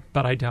outside,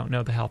 but I don't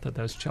know the health of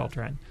those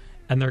children.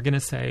 And they're going to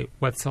say,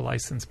 what's the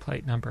license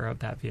plate number of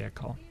that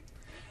vehicle?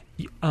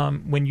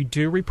 When you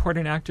do report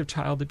an act of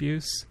child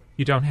abuse,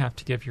 you don't have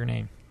to give your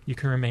name. You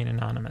can remain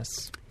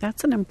anonymous.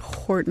 That's an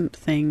important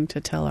thing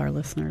to tell our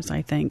listeners,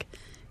 I think,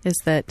 is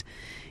that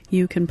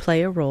you can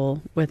play a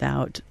role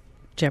without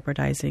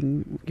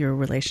jeopardizing your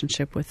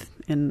relationship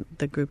in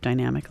the group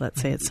dynamic.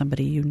 Let's say it's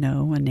somebody you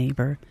know, a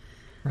neighbor.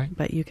 Right.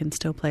 But you can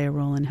still play a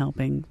role in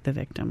helping the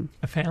victim.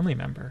 A family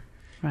member.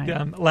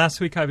 Right. Last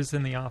week I was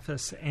in the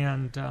office,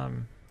 and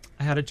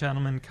I had a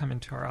gentleman come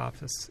into our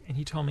office, and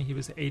he told me he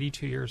was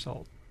 82 years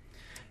old.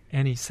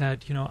 And he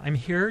said, I'm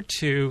here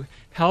to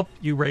help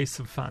you raise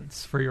some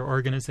funds for your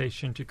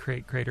organization to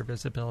create greater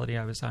visibility.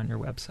 I was on your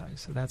website,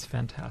 so that's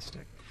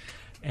fantastic.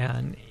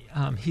 And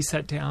he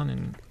sat down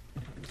and,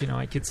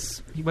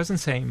 he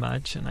wasn't saying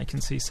much, and I can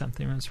see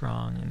something was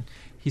wrong. And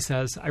he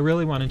says, I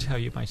really want to tell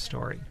you my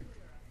story.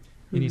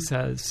 And he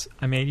says,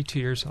 I'm 82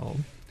 years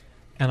old,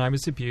 and I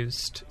was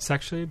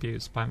sexually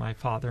abused by my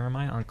father and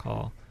my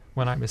uncle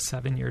when I was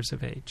 7 years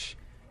of age.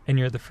 And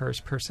you're the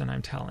first person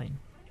I'm telling.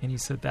 And he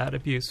said that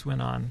abuse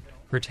went on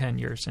for 10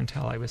 years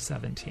until I was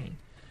 17.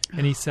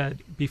 And he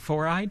said,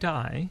 before I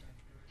die,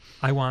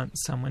 I want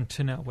someone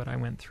to know what I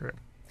went through.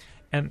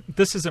 And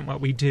this isn't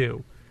what we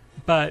do,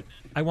 but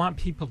I want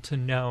people to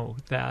know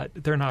that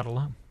they're not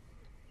alone.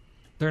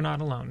 They're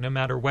not alone, no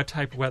matter what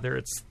type, whether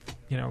it's,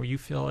 you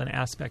feel an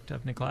aspect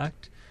of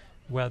neglect,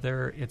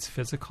 whether it's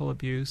physical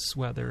abuse,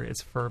 whether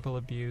it's verbal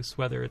abuse,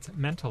 whether it's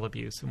mental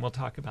abuse. And we'll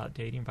talk about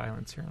dating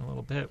violence here in a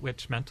little bit,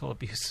 which mental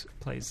abuse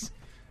plays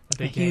a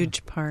big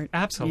huge part.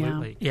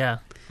 Absolutely. Yeah.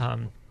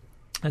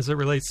 as it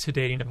relates to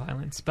dating to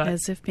violence. But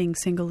As if being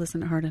single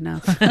isn't hard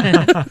enough.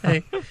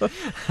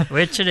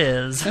 Which it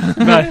is.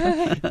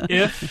 but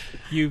if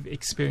you've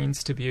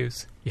experienced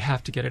abuse, you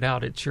have to get it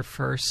out. It's your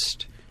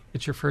first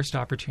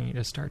opportunity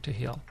to start to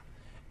heal.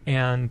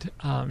 And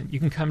you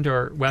can come to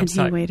our website.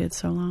 And he waited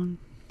so long.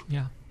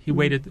 Yeah. He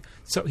waited.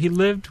 So he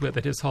lived with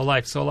it his whole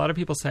life. So a lot of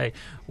people say,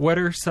 what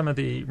are some of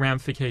the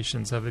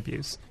ramifications of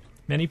abuse?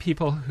 Many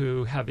people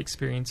who have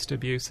experienced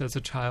abuse as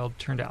a child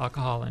turn to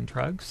alcohol and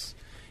drugs.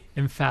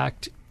 In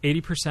fact,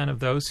 80% of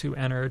those who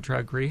enter a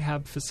drug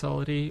rehab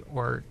facility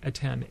or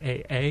attend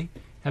AA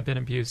have been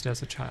abused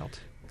as a child.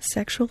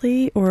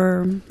 Sexually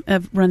or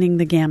running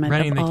the gamut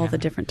of all the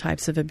gamut. different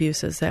types of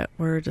abuses that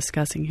we're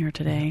discussing here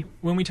today?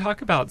 When we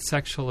talk about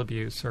sexual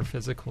abuse or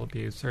physical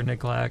abuse or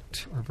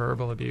neglect or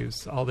verbal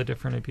abuse, all the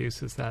different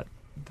abuses that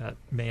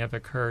may have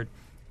occurred,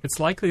 it's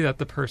likely that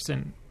the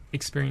person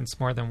experienced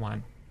more than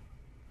one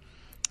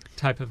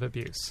type of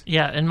abuse.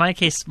 Yeah, in my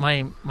case,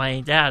 my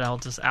dad, I'll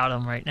just out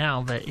him right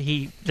now, but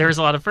there was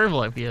a lot of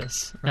verbal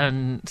abuse. Right.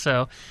 And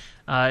so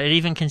it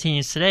even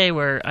continues today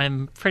where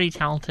I'm pretty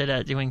talented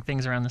at doing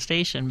things around the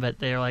station, but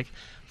they're like,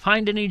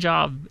 find any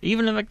job,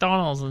 even at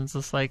McDonald's. And it's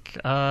just like,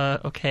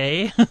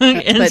 okay.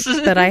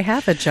 But I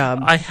have a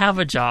job. I have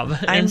a job.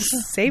 I'm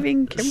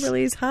saving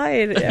Kimberly's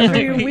hide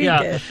every week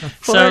at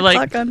 4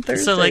 o'clock on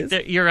Thursdays. So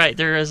you're right.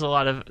 There's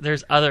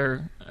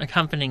other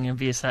accompanying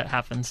abuse that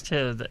happens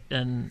too.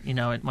 And,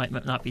 it might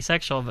not be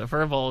sexual, but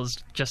verbal is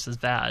just as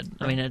bad.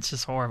 I mean, it's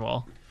just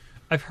horrible.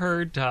 I've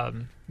heard, I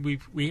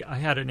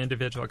had an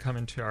individual come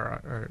into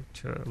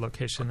to a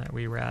location that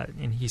we were at,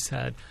 and he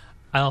said,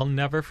 I'll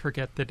never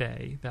forget the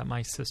day that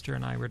my sister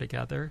and I were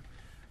together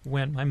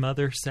when my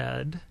mother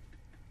said,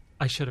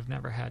 I should have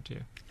never had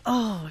you.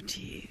 Oh,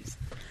 jeez.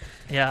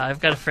 Yeah, I've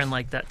got a friend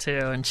like that too,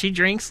 and she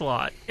drinks a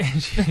lot.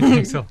 And she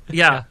drinks a lot.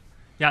 Yeah.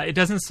 Yeah, it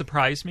doesn't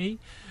surprise me,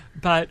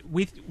 but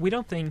we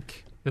don't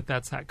think that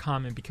that's that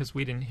common because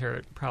we didn't hear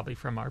it probably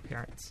from our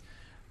parents.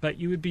 But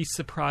you would be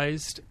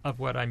surprised of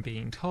what I'm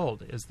being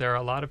told, is there are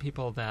a lot of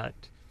people that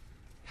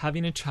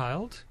having a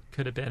child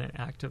could have been an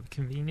act of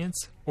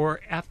convenience, or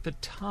at the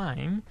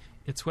time,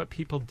 it's what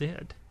people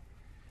did,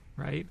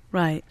 right?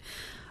 Right.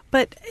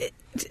 But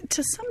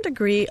to some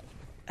degree,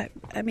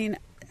 I mean,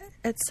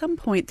 at some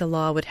point the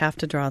law would have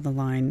to draw the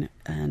line,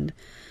 and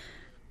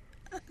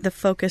the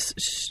focus,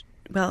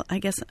 well, I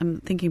guess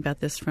I'm thinking about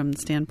this from the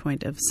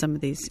standpoint of some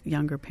of these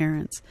younger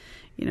parents.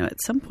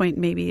 At some point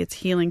maybe it's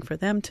healing for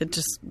them to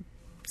just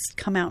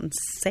come out and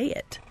say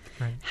it.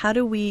 Right. How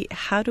do we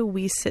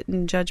sit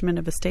in judgment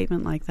of a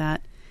statement like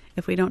that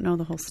if we don't know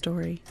the whole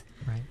story?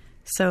 Right.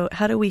 So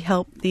how do we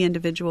help the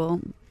individual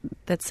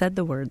that said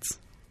the words?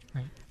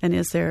 Right. And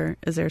is there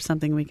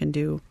something we can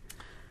do?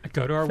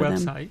 Go to our for them?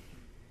 website.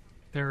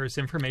 There is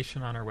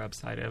information on our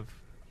website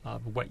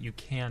of what you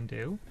can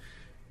do.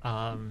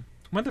 One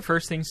of the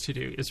first things to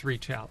do is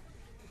reach out.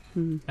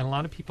 And a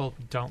lot of people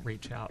don't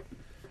reach out.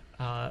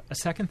 A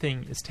second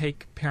thing is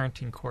take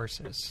parenting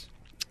courses.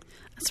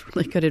 That's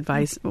really good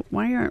advice.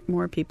 Why aren't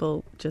more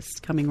people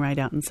just coming right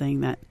out and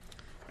saying that?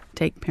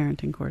 Take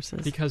parenting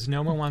courses. Because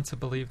no one wants to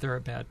believe they're a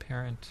bad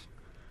parent.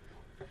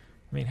 I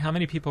mean, how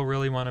many people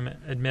really want to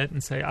admit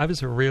and say, I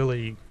was a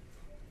really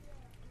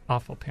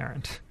awful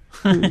parent?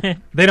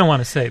 They don't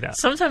want to say that.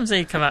 Sometimes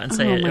they come out and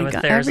say it with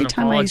there's Every an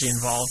time apology I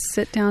involved.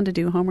 sit down to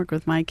do homework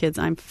with my kids,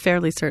 I'm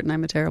fairly certain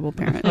I'm a terrible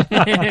parent.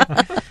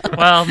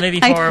 Well, maybe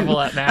horrible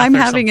at math. I'm or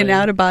having something. an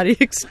out-of-body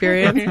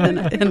experience,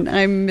 and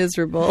I'm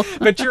miserable.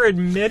 But you're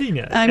admitting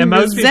it. I'm and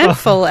most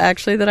resentful,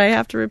 actually, that I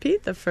have to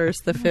repeat the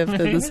 1st, the 5th,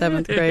 and the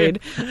 7th grade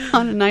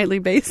on a nightly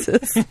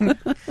basis.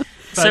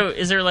 So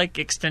is there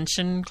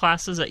extension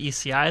classes at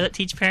UCI that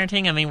teach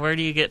parenting? I mean, where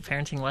do you get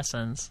parenting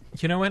lessons?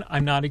 You know what?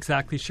 I'm not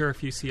exactly sure if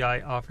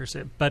UCI offers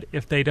it, but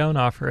if they don't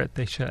offer it,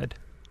 they should.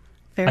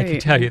 I can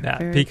tell you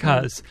that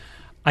because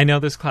I know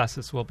those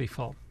classes will be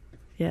full.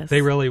 Yes.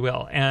 They really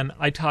will. And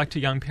I talk to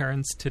young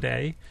parents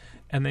today,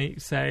 and they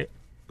say,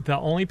 the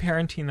only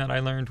parenting that I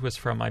learned was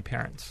from my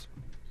parents.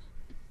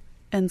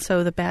 And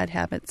so the bad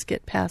habits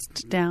get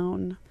passed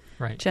down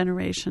Right.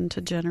 generation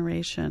to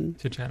generation.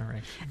 To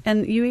generation.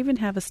 And you even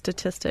have a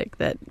statistic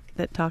that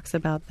talks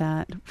about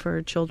that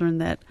for children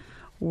that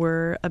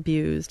were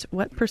abused.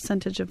 What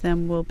percentage of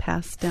them will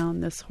pass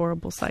down this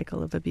horrible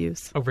cycle of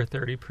abuse? Over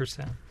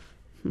 30%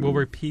 will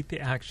repeat the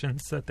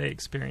actions that they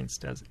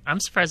experienced as. I'm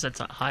surprised that's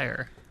not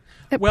higher.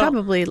 It Well,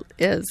 probably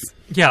is.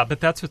 Yeah, but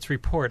that's what's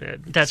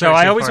reported. That's so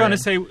what's I always want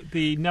to reported. say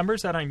the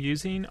numbers that I'm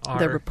using are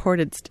The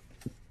reported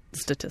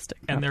statistic.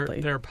 and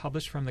probably. they're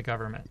published from the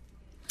government.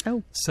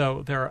 Oh.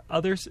 So there are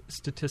other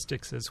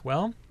statistics as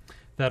well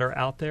that are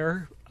out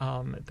there.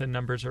 The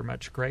numbers are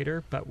much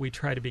greater, but we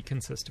try to be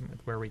consistent with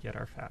where we get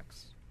our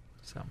facts.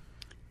 So,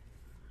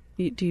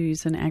 Do you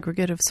use an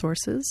aggregate of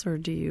sources, or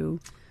do you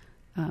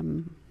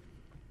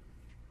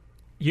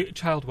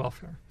child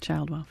welfare.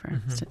 child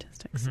welfare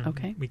statistics? Mhm.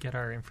 Okay. We get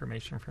our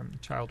information from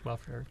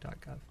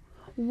childwelfare.gov.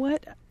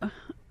 What?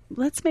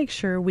 Let's make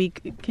sure we.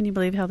 Can you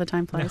believe how the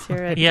time flies here?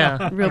 At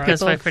Yeah, Real it goes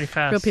People. by pretty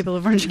fast. Real People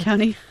of Orange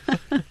County.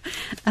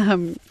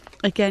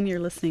 Again, you're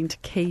listening to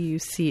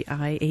KUCI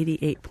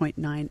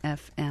 88.9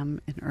 FM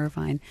in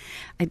Irvine.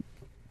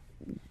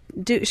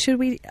 Should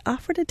we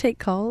offer to take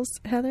calls,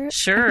 Heather?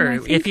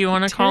 Sure. If you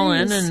want to call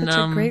in, and such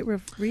a great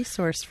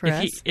resource for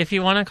us. If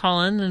you want to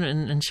call in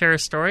and share a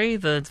story,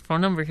 the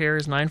phone number here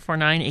is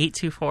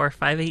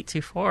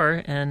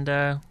 949-824-5824, and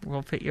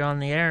we'll put you on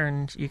the air,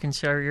 and you can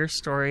share your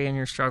story and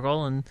your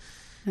struggle and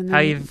how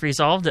you've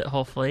resolved it,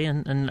 hopefully.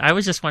 And I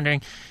was just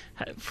wondering,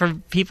 for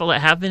people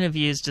that have been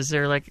abused, is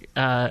there like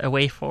a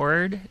way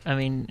forward? I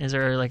mean, is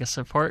there like a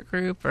support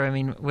group, or I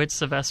mean, what's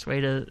the best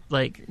way to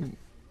like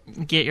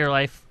get your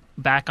life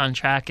back on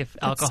track if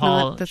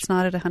alcohol... That's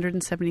not at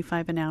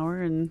 $175 an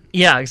hour and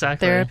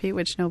exactly. therapy,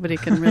 which nobody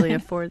can really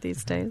afford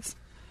these days.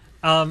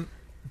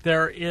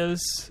 There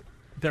is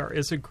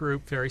a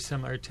group very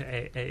similar to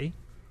AA,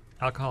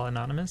 Alcohol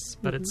Anonymous,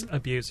 but it's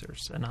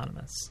Abusers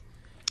Anonymous.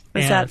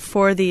 Is that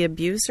for the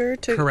abuser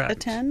to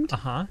attend?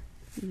 Uh-huh.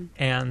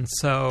 And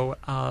so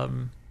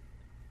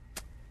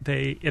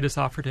it is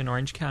offered in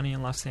Orange County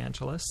and Los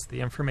Angeles.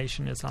 The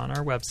information is on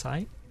our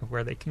website of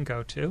where they can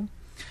go to.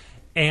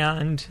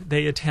 And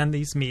they attend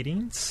these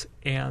meetings,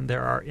 and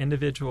there are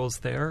individuals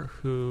there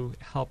who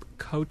help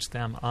coach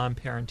them on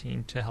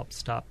parenting to help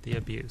stop the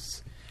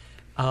abuse.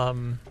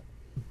 So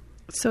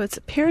it's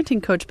a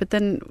parenting coach, but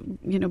then,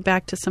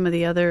 back to some of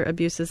the other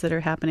abuses that are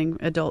happening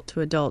adult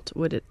to adult,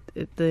 would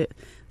the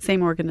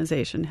same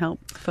organization help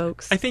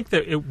folks? I think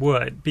that it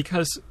would,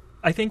 because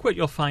I think what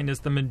you'll find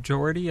is the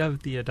majority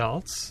of the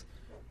adults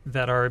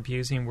that are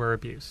abusing were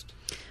abused.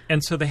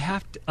 And so they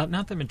have to,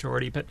 not the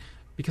majority, but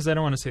because I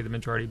don't want to say the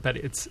majority, but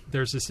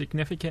there's a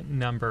significant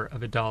number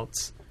of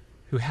adults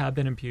who have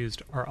been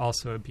abused are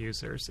also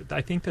abusers.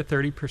 I think the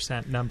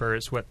 30% number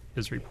is what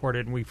is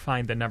reported, and we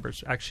find the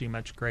numbers actually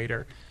much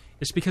greater.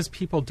 It's because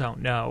people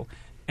don't know.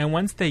 And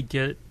once they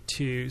get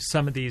to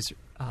some of these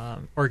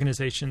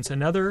organizations,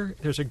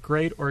 there's a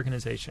great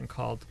organization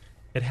called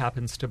It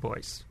Happens to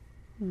Boys.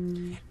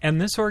 Mm.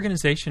 And this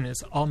organization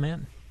is all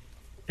men.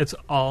 It's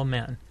all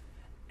men.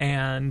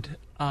 And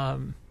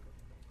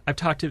I've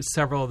talked to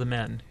several of the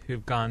men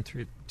who've gone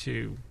through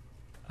to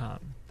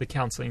the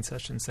counseling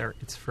sessions there.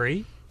 It's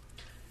free.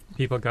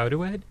 People go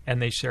to it,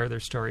 and they share their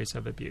stories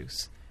of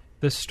abuse.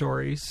 The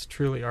stories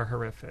truly are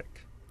horrific.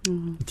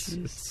 Oh,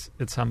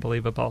 it's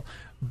unbelievable.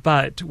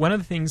 But one of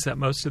the things that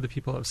most of the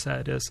people have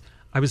said is,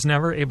 I was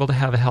never able to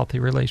have a healthy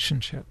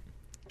relationship.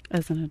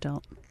 As an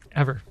adult?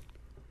 Ever.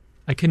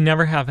 I could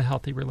never have a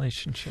healthy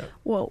relationship.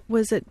 Well,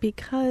 was it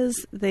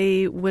because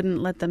they wouldn't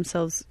let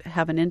themselves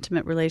have an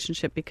intimate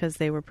relationship because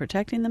they were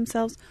protecting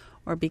themselves,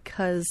 or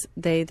because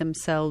they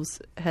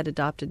themselves had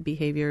adopted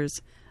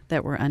behaviors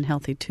that were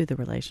unhealthy to the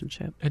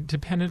relationship? It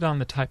depended on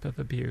the type of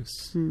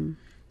abuse. Hmm.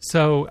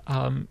 So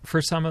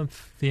for some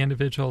of the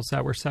individuals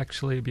that were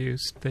sexually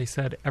abused, they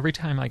said, every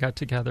time I got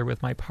together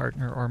with my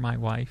partner or my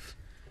wife,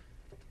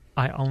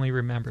 I only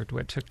remembered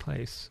what took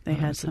place. They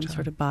had some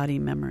sort of body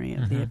memory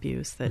of the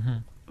abuse that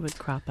would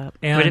crop up.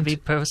 And would it be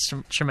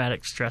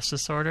post-traumatic stress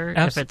disorder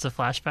if it's a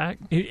flashback?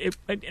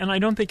 And I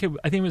don't think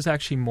I think it was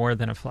actually more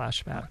than a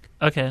flashback.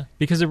 Okay.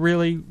 Because it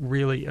really,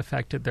 really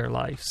affected their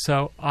life.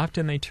 So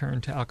often they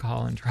turn to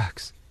alcohol and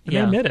drugs. And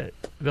they admit it.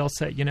 They'll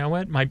say, you know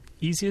what, my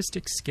easiest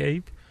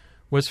escape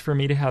was for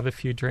me to have a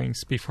few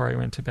drinks before I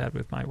went to bed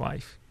with my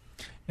wife.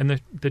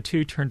 And the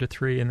 2 turned to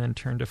 3 and then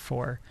turned to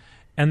 4.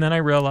 And then I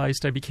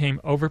realized I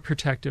became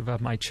overprotective of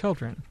my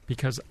children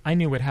because I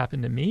knew what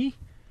happened to me,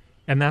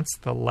 and that's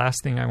the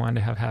last thing I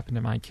wanted to have happen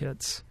to my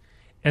kids.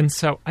 And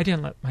so I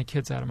didn't let my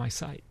kids out of my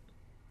sight.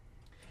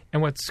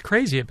 And what's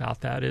crazy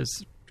about that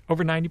is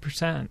over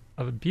 90%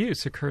 of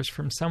abuse occurs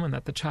from someone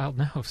that the child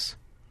knows.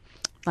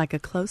 Like a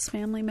close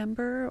family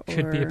member? Or...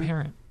 Could be a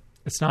parent.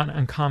 It's not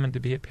uncommon to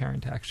be a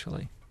parent,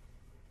 actually.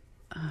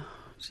 Oh,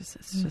 it's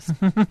just...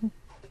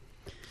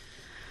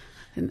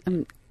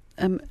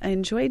 I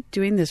enjoyed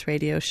doing this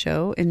radio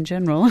show in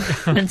general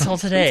until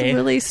today. It's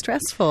really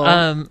stressful.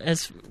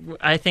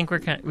 I think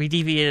we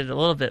deviated a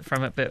little bit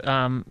from it, but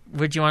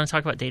would you want to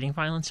talk about dating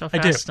violence real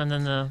fast, and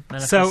then the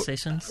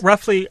manifestations? So,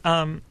 roughly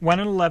 1 in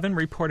 11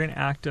 report an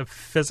act of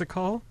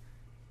physical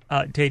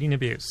dating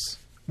abuse.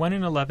 1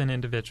 in 11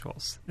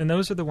 individuals, and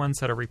those are the ones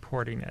that are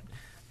reporting it.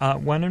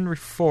 1 in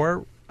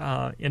 4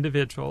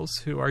 individuals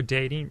who are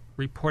dating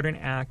report an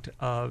act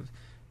of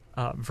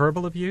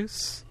verbal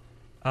abuse,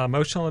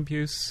 emotional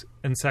abuse,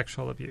 and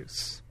sexual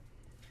abuse.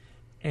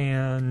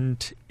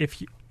 And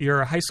if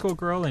you're a high school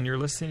girl and you're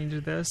listening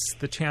to this,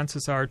 the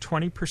chances are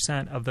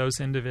 20% of those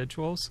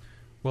individuals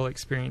will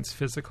experience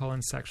physical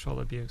and sexual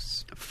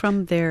abuse.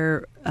 From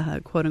their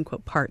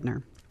quote-unquote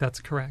partner. That's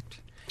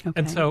correct. Okay.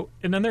 And so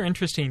another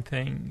interesting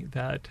thing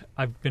that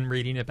I've been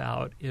reading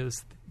about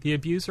is the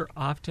abuser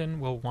often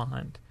will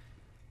want,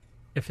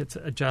 if it's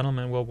a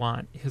gentleman, will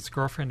want his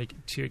girlfriend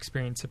to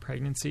experience a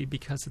pregnancy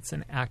because it's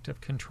an act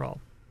of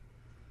control.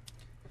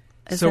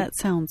 That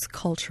sounds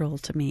cultural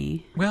to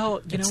me.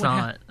 Well, it's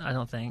not, I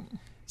don't think.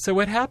 So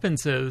what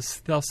happens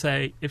is they'll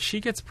say, if she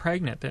gets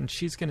pregnant, then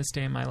she's going to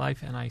stay in my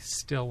life and I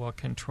still will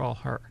control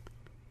her.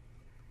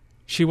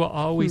 She will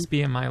always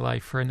be in my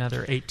life for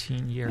another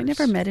 18 years. I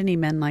never met any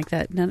men like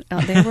that.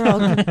 They were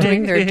all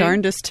doing their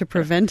darndest to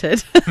prevent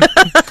it.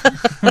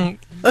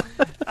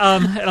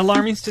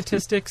 Alarming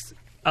statistics,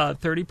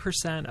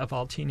 30% of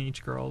all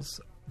teenage girls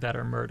that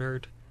are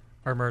murdered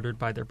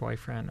by their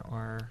boyfriend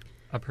or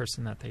a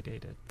person that they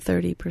dated.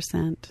 30%.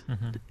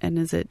 Mm-hmm. And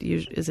is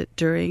it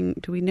during,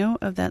 do we know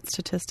of that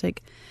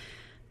statistic,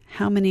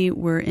 how many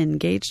were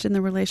engaged in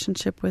the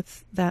relationship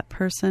with that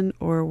person,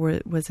 or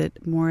was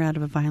it more out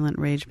of a violent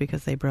rage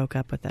because they broke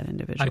up with that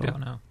individual? I don't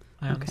know.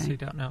 I honestly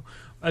don't know.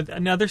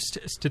 Another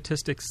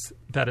statistics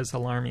that is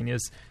alarming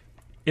is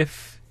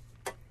if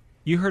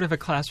you heard of a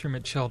classroom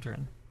of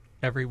children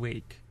every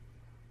week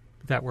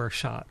that were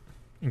shot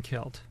and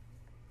killed,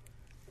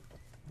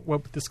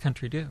 what would this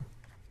country do?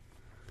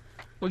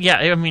 Well, yeah,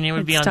 I mean, it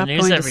would be on the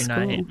news every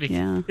night.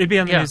 Yeah. It'd be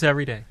on the news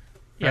every day.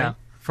 Yeah.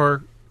 Right?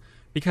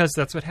 Because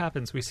that's what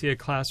happens. We see a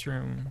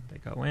classroom, they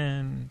go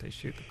in, they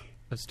shoot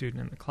a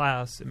student in the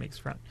class, it makes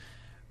fun.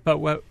 But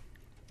what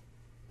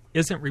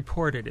isn't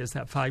reported is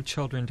that 5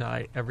 children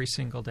die every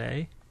single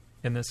day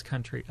in this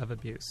country of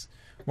abuse.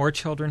 More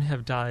children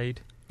have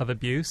died of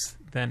abuse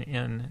than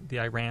in the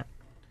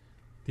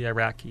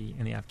Iraqi,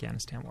 and the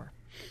Afghanistan war.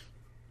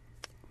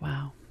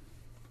 Wow.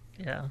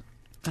 Yeah.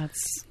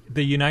 That's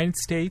The United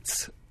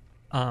States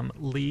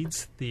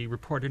leads the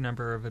reported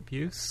number of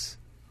abuse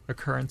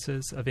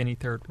occurrences of any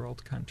third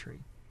world country.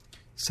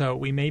 So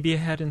we may be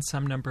ahead in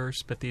some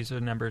numbers, but these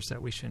are numbers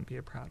that we shouldn't be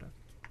proud of.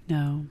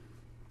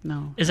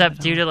 no. Is that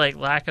due to like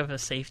lack of a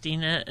safety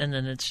net, and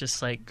then it's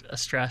just like a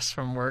stress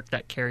from work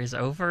that carries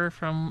over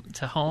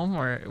to home,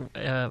 or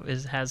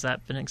has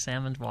that been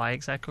examined? Why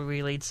exactly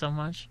we lead so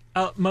much?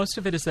 Most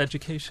of it is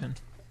education.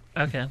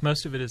 Okay.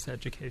 Most of it is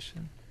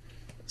education.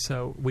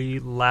 So we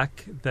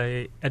lack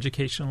the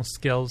educational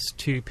skills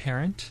to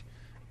parent.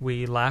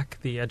 We lack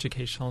the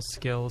educational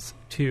skills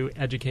to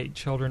educate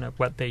children of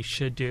what they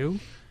should do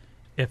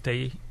if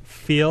they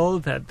feel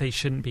that they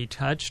shouldn't be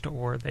touched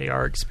or they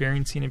are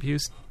experiencing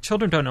abuse.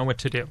 Children don't know what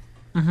to do.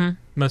 Mm-hmm.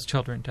 Most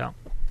children don't.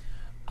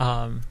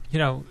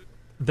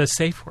 The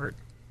safe word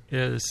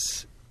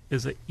is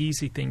an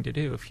easy thing to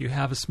do. If you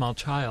have a small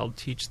child,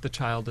 teach the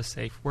child a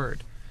safe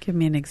word. Give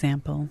me an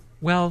example.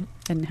 Well,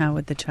 And how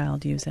would the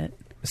child use it?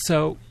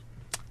 so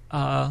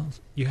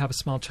you have a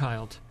small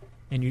child,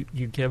 and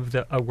you give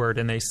a word,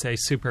 and they say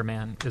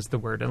Superman is the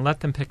word, and let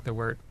them pick the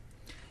word.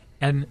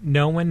 And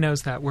no one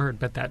knows that word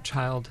but that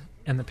child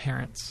and the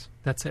parents.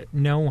 That's it.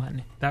 No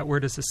one. That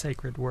word is a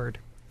sacred word.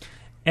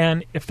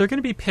 And if they're going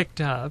to be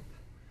picked up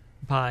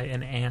by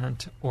an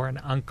aunt or an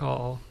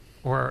uncle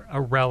or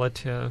a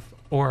relative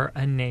or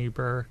a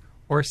neighbor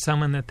or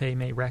someone that they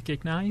may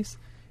recognize,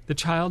 the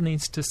child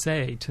needs to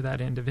say to that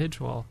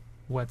individual,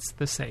 what's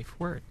the safe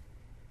word?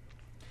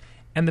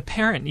 And the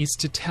parent needs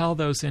to tell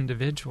those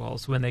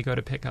individuals when they go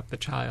to pick up the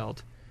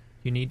child,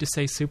 you need to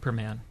say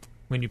Superman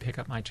when you pick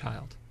up my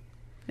child.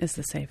 Is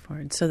the safe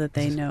word, so that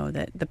they know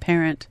that the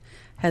parent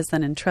has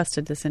then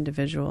entrusted this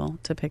individual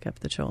to pick up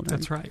the children.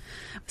 That's right.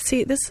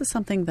 See, this is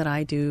something that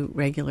I do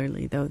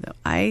regularly, though.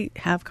 I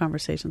have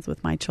conversations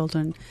with my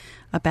children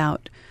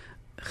about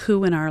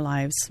who in our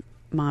lives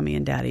mommy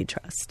and daddy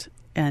trust.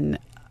 And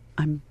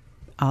I'm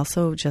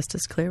also just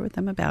as clear with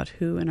them about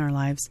who in our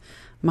lives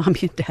mommy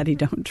and daddy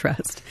don't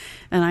trust.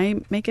 And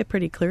I make it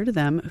pretty clear to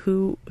them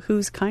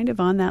who's kind of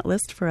on that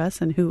list for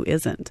us and who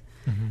isn't.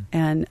 Mm-hmm.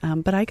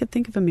 And but I could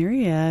think of a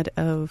myriad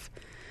of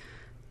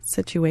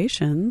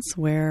situations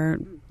where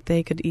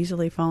they could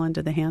easily fall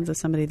into the hands of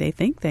somebody they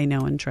think they know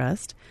and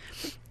trust,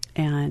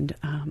 and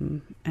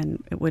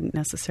it wouldn't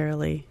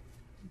necessarily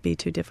be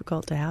too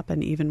difficult to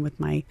happen, even with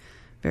my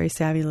very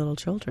savvy little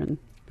children.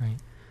 Right.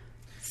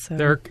 So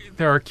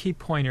There are key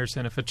pointers,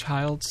 and if a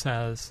child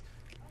says,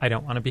 I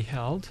don't want to be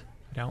held,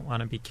 I don't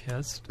want to be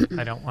kissed,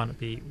 I don't want to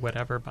be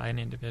whatever by an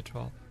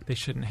individual, they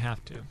shouldn't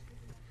have to.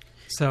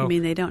 So, I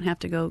mean, they don't have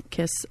to go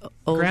kiss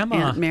old Grandma.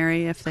 Aunt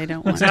Mary if they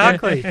don't want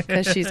Exactly. to,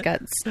 because she's got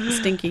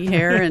stinky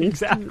hair and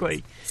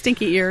Exactly.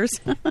 stinky ears.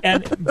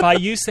 And by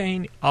you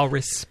saying, I'll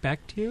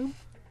respect you,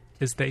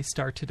 is they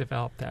start to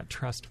develop that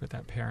trust with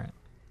that parent.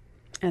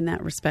 And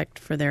that respect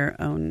for their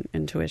own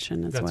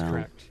intuition as well. That's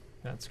correct.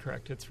 That's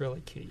correct. It's really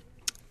key.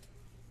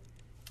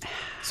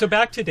 So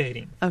back to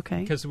dating. Okay.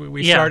 Because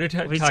we started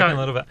talking started. a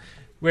little bit.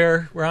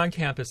 We're on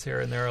campus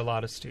here, and there are a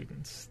lot of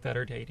students that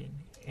are dating.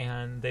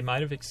 And they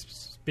might have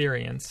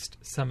experienced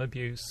some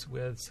abuse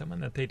with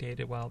someone that they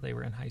dated while they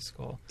were in high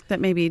school. That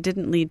maybe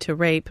didn't lead to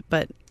rape,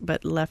 but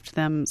left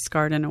them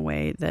scarred in a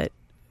way that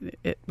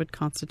it would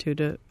constitute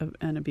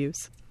an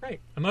abuse.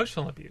 Right.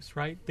 Emotional abuse,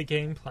 right? The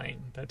game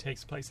playing that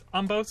takes place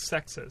on both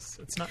sexes.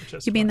 It's not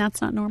just You mean one.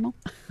 that's not normal?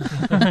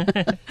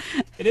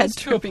 It is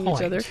to a Tripping point.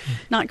 each other,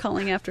 not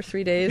calling after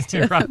 3 days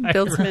to Right,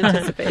 build some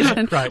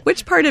anticipation. Right.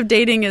 Which part of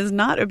dating is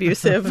not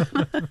abusive?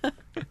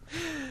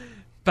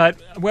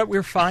 But what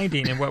we're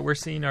finding and what we're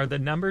seeing are the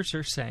numbers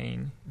are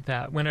saying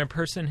that when a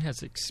person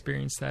has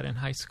experienced that in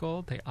high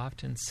school, they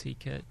often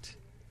seek it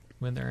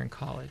when they're in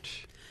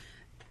college.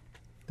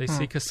 They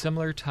seek a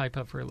similar type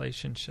of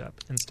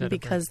relationship instead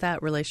because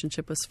that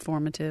relationship was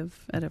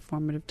formative at a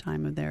formative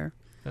time of their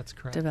that's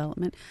correct.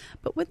 development.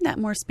 But wouldn't that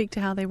more speak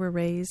to how they were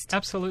raised?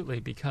 Absolutely,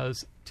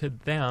 because to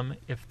them,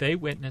 if they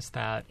witnessed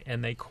that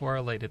and they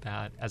correlated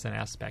that as an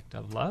aspect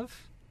of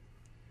love,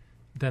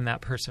 then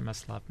that person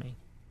must love me.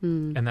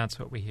 And that's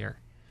what we hear.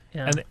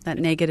 Yeah. And That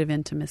negative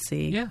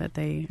intimacy that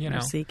they you are know,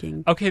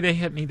 seeking. Okay, they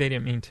hit me. They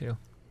didn't mean to.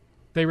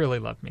 They really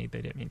loved me.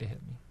 They didn't mean to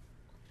hit me.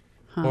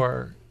 Huh.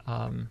 Or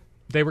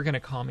they were going to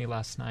call me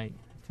last night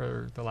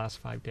for the last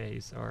 5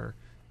 days,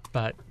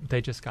 but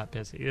they just got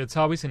busy. It's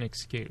always an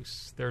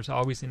excuse. There's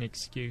always an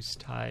excuse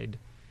tied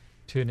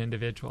to an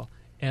individual.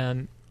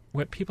 And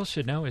what people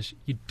should know is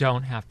you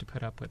don't have to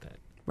put up with it.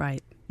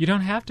 Right. You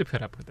don't have to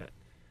put up with it.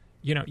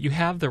 You know, you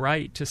have the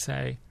right to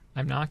say,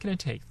 I'm not going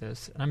to take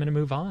this, and I'm going to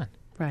move on.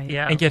 Right.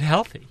 Yeah. And get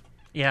healthy.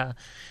 Yeah.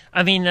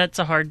 I mean, that's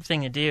a hard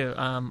thing to do.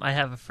 I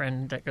have a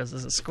friend that goes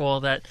to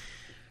school that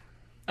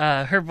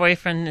her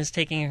boyfriend is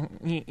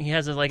taking, he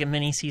has a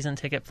mini season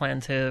ticket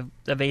planned to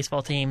a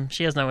baseball team.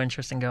 She has no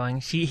interest in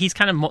going. He's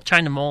kind of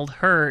trying to mold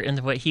her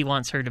into what he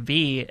wants her to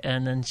be,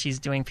 and then she's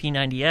doing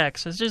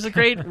P90X, which is a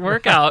great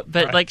workout,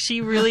 but Right.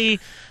 she really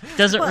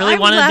doesn't really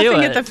want to do I'm it.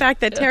 laughing at the fact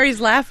that Terry's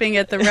laughing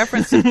at the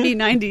reference to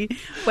P90,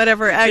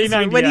 whatever X.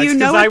 P90X, What do you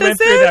know 'cause what I this went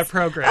through is? that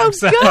program, Oh,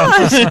 so.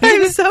 gosh.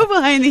 I'm so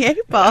behind the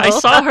 8 ball. I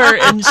saw her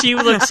and she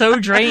looked so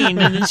drained,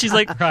 and then she's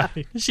like,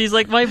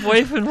 Right. my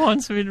boyfriend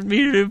wants me to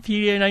do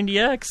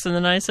P90X, and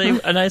then I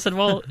said,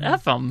 well,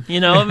 F him,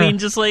 I mean,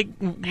 just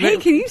Hey,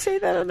 can you say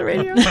that on the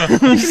radio?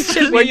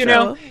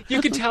 Well,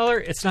 you could tell her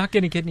it's not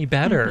going to get any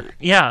better,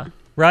 yeah.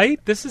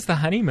 right? This is the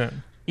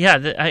honeymoon.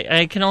 Yeah,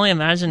 I can only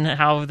imagine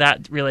how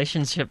that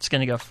relationship's going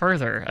to go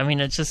further. I mean,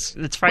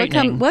 it's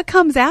frightening. What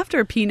comes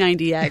after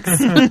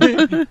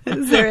P90X?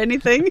 Is there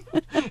anything?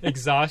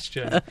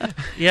 Exhaustion.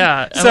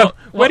 Yeah. So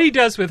what he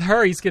does with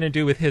her, he's going to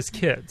do with his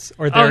kids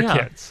or their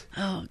kids.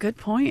 Oh, good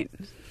point.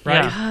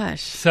 Right? Yeah.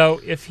 Gosh.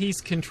 So if he's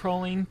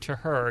controlling to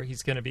her,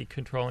 he's going to be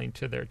controlling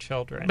to their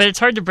children. But it's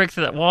hard to break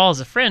through that wall as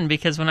a friend,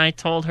 because when I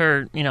told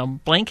her,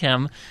 blank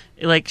him,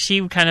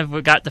 she kind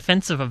of got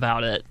defensive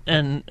about it.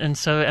 And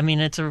so, I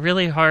mean, it's a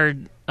really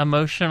hard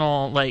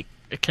emotional,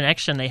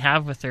 connection they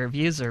have with their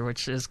abuser,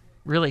 which is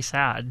really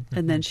sad.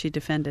 And then she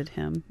defended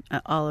him,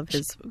 all of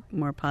his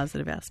more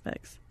positive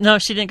aspects. No,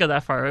 she didn't go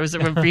that far. It was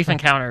a brief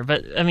encounter.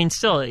 But, I mean,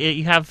 still,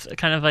 you have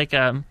kind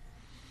of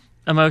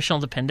emotional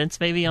dependence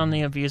maybe on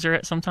the abuser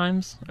at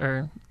sometimes,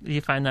 or do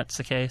you find that's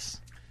the case?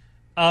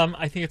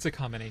 I think it's a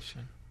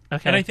combination.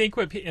 Okay. And I think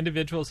what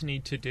individuals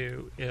need to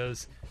do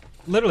is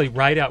literally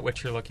write out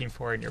what you're looking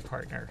for in your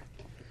partner.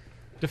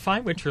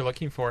 Define what you're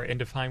looking for and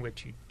define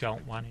what you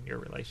don't want in your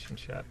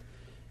relationship.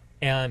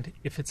 And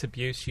if it's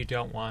abuse, you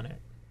don't want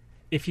it.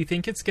 If you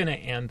think it's going to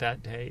end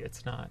that day,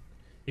 it's not.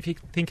 If you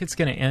think it's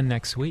going to end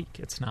next week,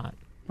 it's not.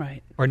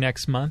 Right. Or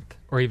next month,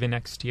 or even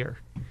next year.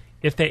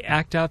 If they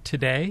act out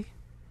today,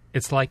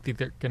 it's likely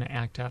they're going to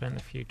act out in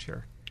the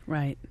future.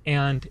 Right.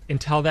 And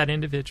until that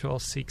individual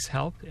seeks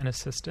help and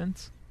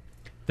assistance,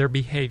 their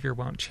behavior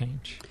won't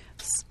change.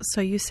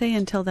 So you say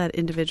until that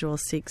individual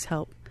seeks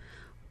help.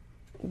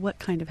 What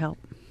kind of help?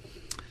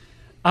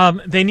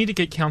 They need to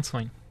get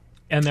counseling.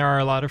 And there are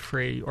a lot of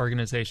free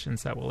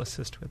organizations that will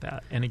assist with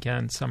that. And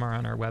again, some are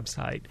on our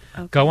website.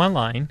 Okay. Go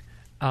online.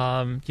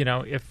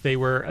 If they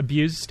were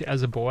abused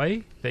as a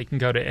boy, they can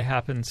go to It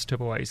Happens to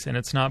Boys. And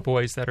it's not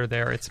boys that are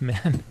there, it's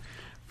men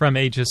from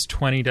ages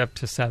 20 up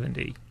to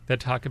 70 that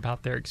talk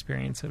about their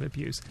experience of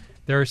abuse.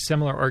 There are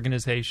similar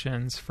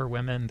organizations for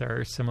women.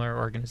 There are similar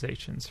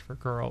organizations for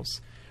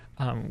girls.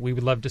 We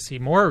would love to see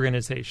more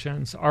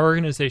organizations. Our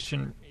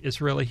organization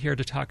is really here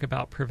to talk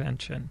about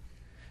prevention,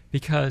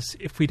 because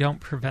if we don't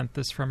prevent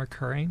this from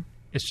occurring,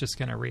 it's just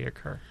going to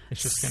reoccur.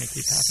 It's just going to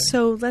keep happening.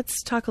 So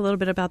let's talk a little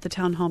bit about the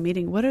town hall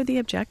meeting. What are the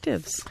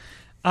objectives?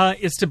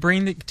 It's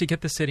to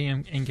get the city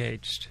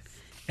engaged.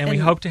 And we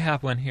hope to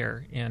have one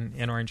here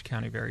in Orange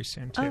County very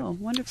soon, too. Oh,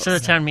 wonderful. So the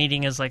town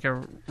meeting is like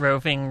a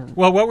roving...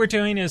 Well, what we're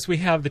doing is we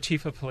have the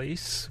chief of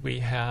police, we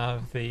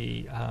have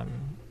the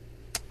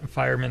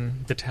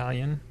fireman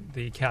battalion,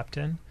 the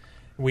captain,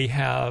 we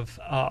have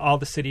all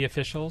the city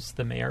officials,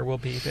 the mayor will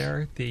be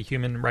there, the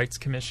Human Rights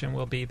Commission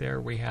will be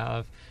there, we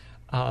have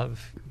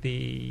of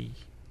the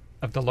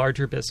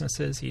larger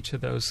businesses, each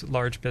of those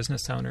large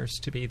business owners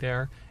to be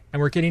there.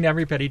 And we're getting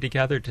everybody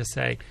together to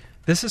say,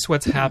 this is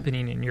what's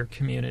happening in your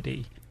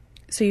community.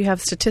 So you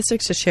have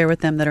statistics to share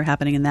with them that are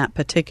happening in that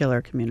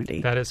particular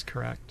community. That is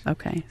correct.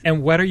 Okay.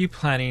 And what are you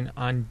planning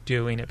on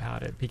doing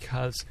about it?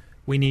 Because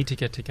we need to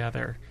get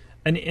together.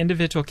 An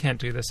individual can't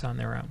do this on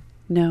their own.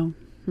 No.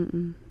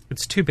 Mm-mm.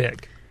 It's too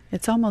big.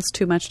 It's almost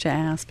too much to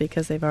ask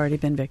because they've already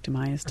been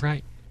victimized.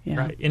 Right. Yeah.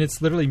 Right. And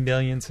it's literally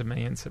millions and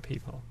millions of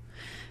people.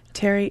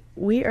 Terry,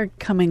 we are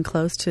coming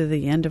close to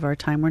the end of our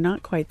time. We're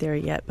not quite there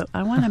yet, but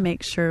I want to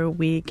make sure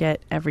we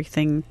get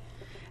everything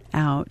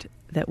out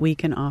that we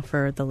can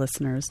offer the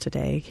listeners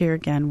today. Here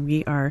again,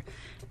 we are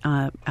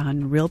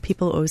on Real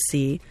People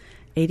OC,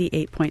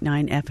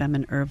 88.9 FM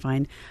in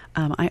Irvine.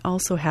 I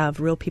also have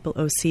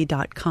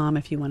realpeopleoc.com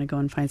if you want to go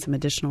and find some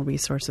additional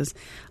resources.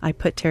 I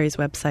put Terry's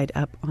website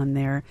up on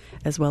there,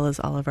 as well as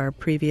all of our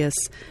previous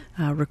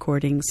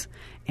recordings.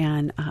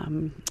 And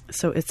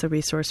so it's a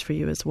resource for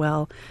you as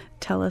well.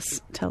 Tell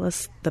us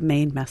the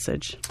main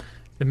message.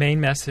 The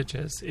main message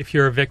is, if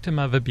you're a victim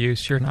of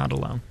abuse, you're not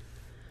alone.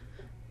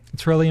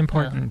 It's really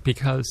important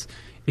because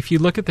if you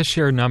look at the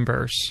sheer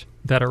numbers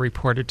that are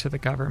reported to the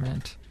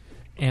government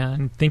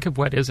and think of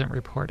what isn't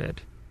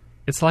reported,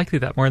 it's likely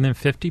that more than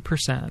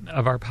 50%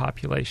 of our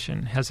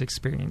population has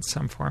experienced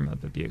some form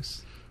of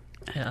abuse.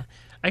 Yeah.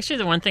 Actually,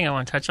 the one thing I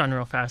want to touch on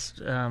real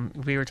fast,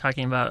 we were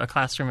talking about a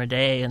classroom a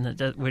day and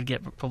that would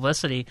get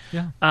publicity.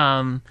 Yeah.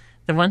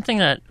 The one thing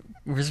that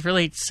was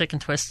really sick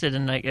and twisted,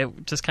 and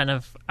it just kind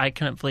of, I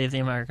couldn't believe the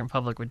American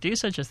public would do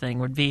such a thing,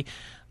 would be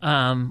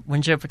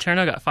when Joe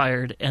Paterno got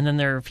fired, and then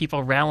there were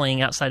people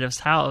rallying outside of his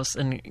house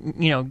and,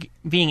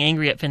 being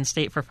angry at Penn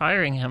State for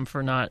firing him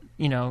for not,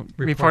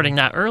 reporting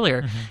that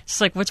earlier. Mm-hmm.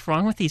 It's like, what's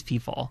wrong with these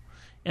people?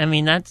 I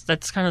mean,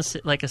 that's kind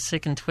of like a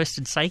sick and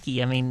twisted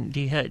psyche. I mean,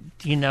 do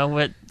you know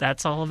what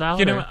that's all about?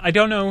 I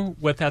don't know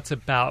what that's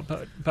about,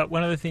 but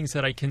one of the things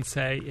that I can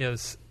say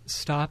is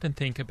stop and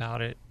think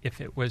about it if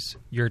it was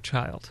your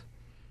child.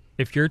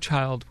 If your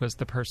child was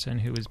the person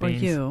who was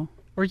being...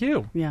 Or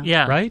you.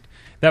 Yeah. Right?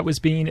 That was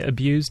being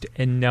abused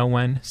and no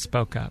one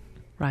spoke up.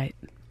 Right.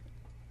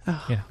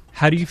 Oh. Yeah.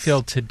 How do you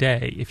feel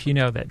today if you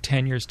know that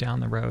 10 years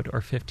down the road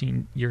or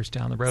 15 years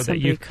down the road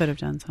somebody that you could have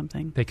done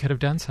something? They could have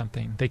done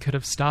something. They could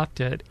have stopped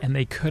it, and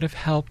they could have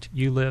helped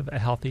you live a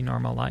healthy,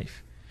 normal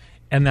life.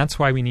 And that's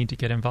why we need to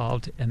get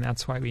involved, and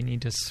that's why we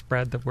need to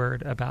spread the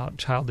word about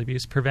child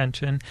abuse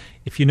prevention.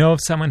 If you know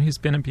of someone who's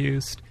been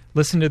abused,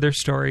 listen to their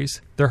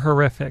stories. They're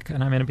horrific,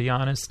 and I'm going to be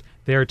honest.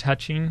 They are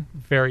touching,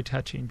 very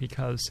touching,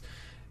 because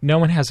no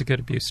one has a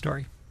good abuse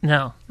story.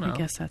 No. I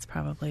guess that's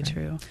probably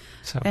true.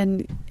 So.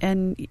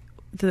 And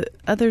the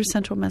other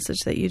central message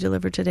that you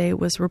delivered today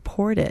was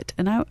report it.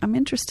 And I'm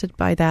interested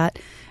by that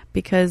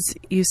because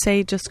you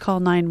say just call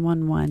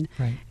 911.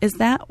 Right. Is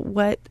that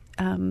what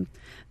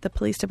the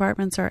police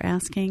departments are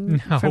asking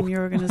from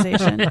your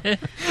organization?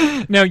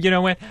 No, you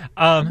know what?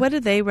 What do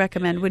they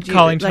recommend? Would you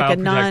calling Child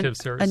Protective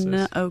Services?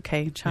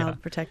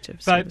 Child Protective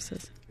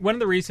Services. One of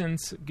the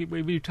reasons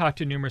we've talked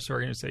to numerous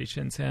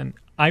organizations, and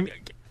I'm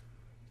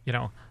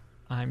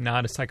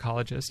not a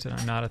psychologist and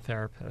I'm not a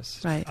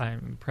therapist. Right.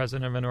 I'm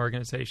president of an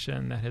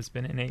organization that has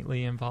been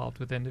innately involved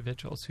with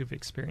individuals who've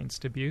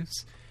experienced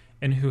abuse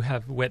and who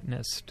have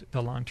witnessed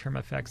the long-term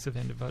effects of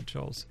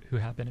individuals who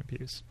have been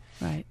abused.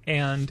 Right.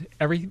 And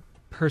every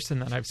person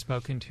that I've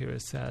spoken to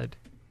has said,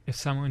 if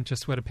someone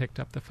just would have picked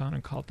up the phone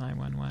and called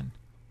 911,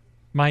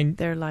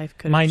 their life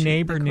could have my changed.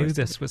 neighbor knew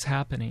this was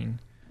happening.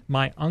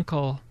 My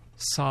uncle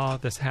saw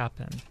this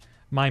happen.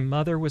 My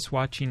mother was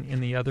watching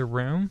in the other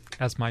room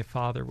as my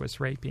father was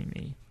raping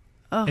me,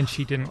 and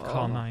she didn't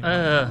call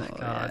 911. Oh,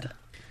 God.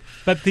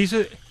 But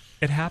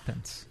it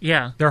happens.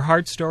 Yeah. They're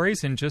hard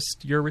stories, and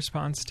just your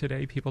response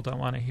today, people don't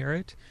want to hear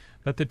it.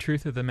 But the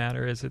truth of the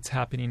matter is it's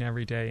happening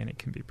every day, and it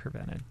can be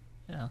prevented.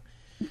 Yeah.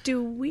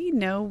 Do we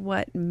know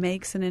what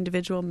makes an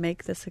individual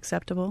make this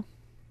acceptable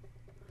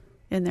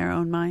in their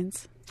own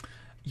minds?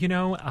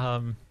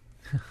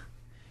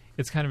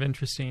 It's kind of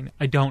interesting.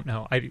 I don't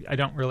know. I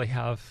don't really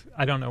have...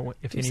 I don't know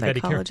if anybody...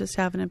 Psychologists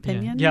have an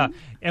opinion? Yeah.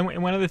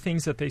 And one of the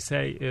things that they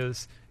say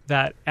is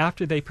that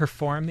after they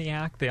perform the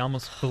act, they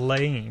almost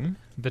blame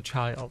the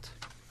child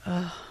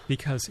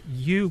because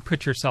you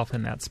put yourself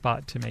in that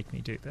spot to make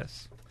me do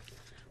this.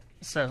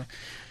 So...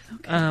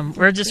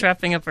 we're just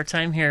wrapping up our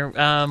time here.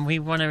 We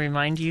want to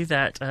remind you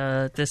that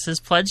this is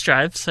Pledge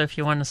Drive, so if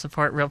you want to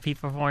support Real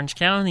People of Orange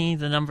County,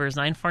 the number is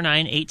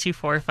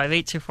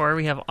 949-824-5824.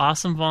 We have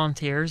awesome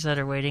volunteers that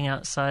are waiting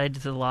outside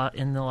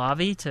in the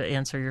lobby to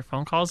answer your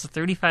phone calls. The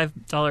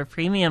 $35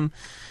 premium,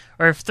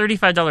 or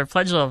 $35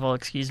 pledge level,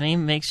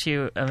 makes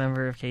you a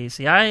member of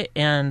KUCI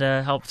and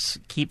helps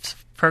keep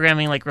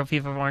programming like Real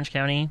People of Orange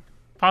County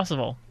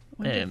possible.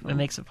 It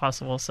makes it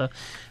possible, so...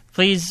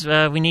 Please,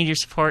 we need your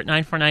support.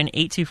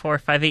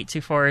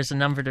 949-824-5824 is the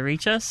number to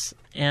reach us.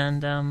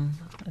 And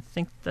I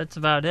think that's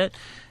about it.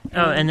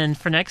 And then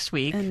for next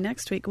week. And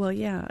next week,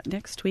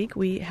 next week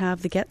we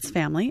have the Getz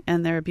family.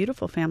 And they're a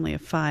beautiful family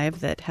of 5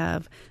 that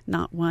have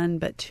not 1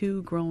 but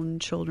 2 grown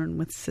children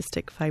with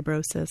cystic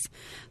fibrosis.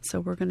 So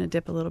we're going to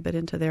dip a little bit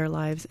into their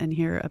lives and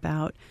hear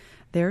about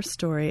their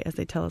story as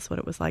they tell us what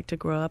it was like to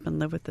grow up and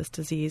live with this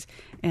disease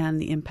and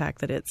the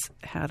impact that it's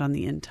had on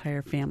the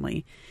entire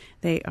family.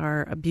 They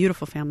are a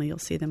beautiful family. You'll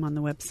see them on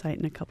the website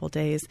in a couple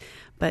days.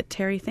 But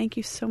Terry, thank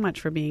you so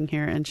much for being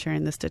here and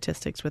sharing the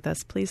statistics with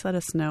us. Please let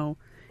us know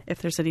if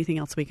there's anything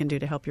else we can do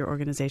to help your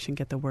organization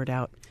get the word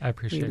out. I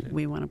appreciate it.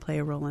 We want to play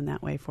a role in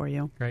that way for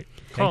you. Great.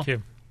 Cool. Thank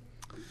you.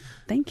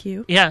 Thank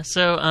you. Yeah,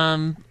 so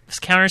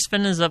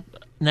Counterspin is up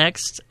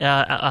next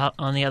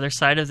on the other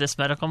side of this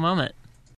medical moment.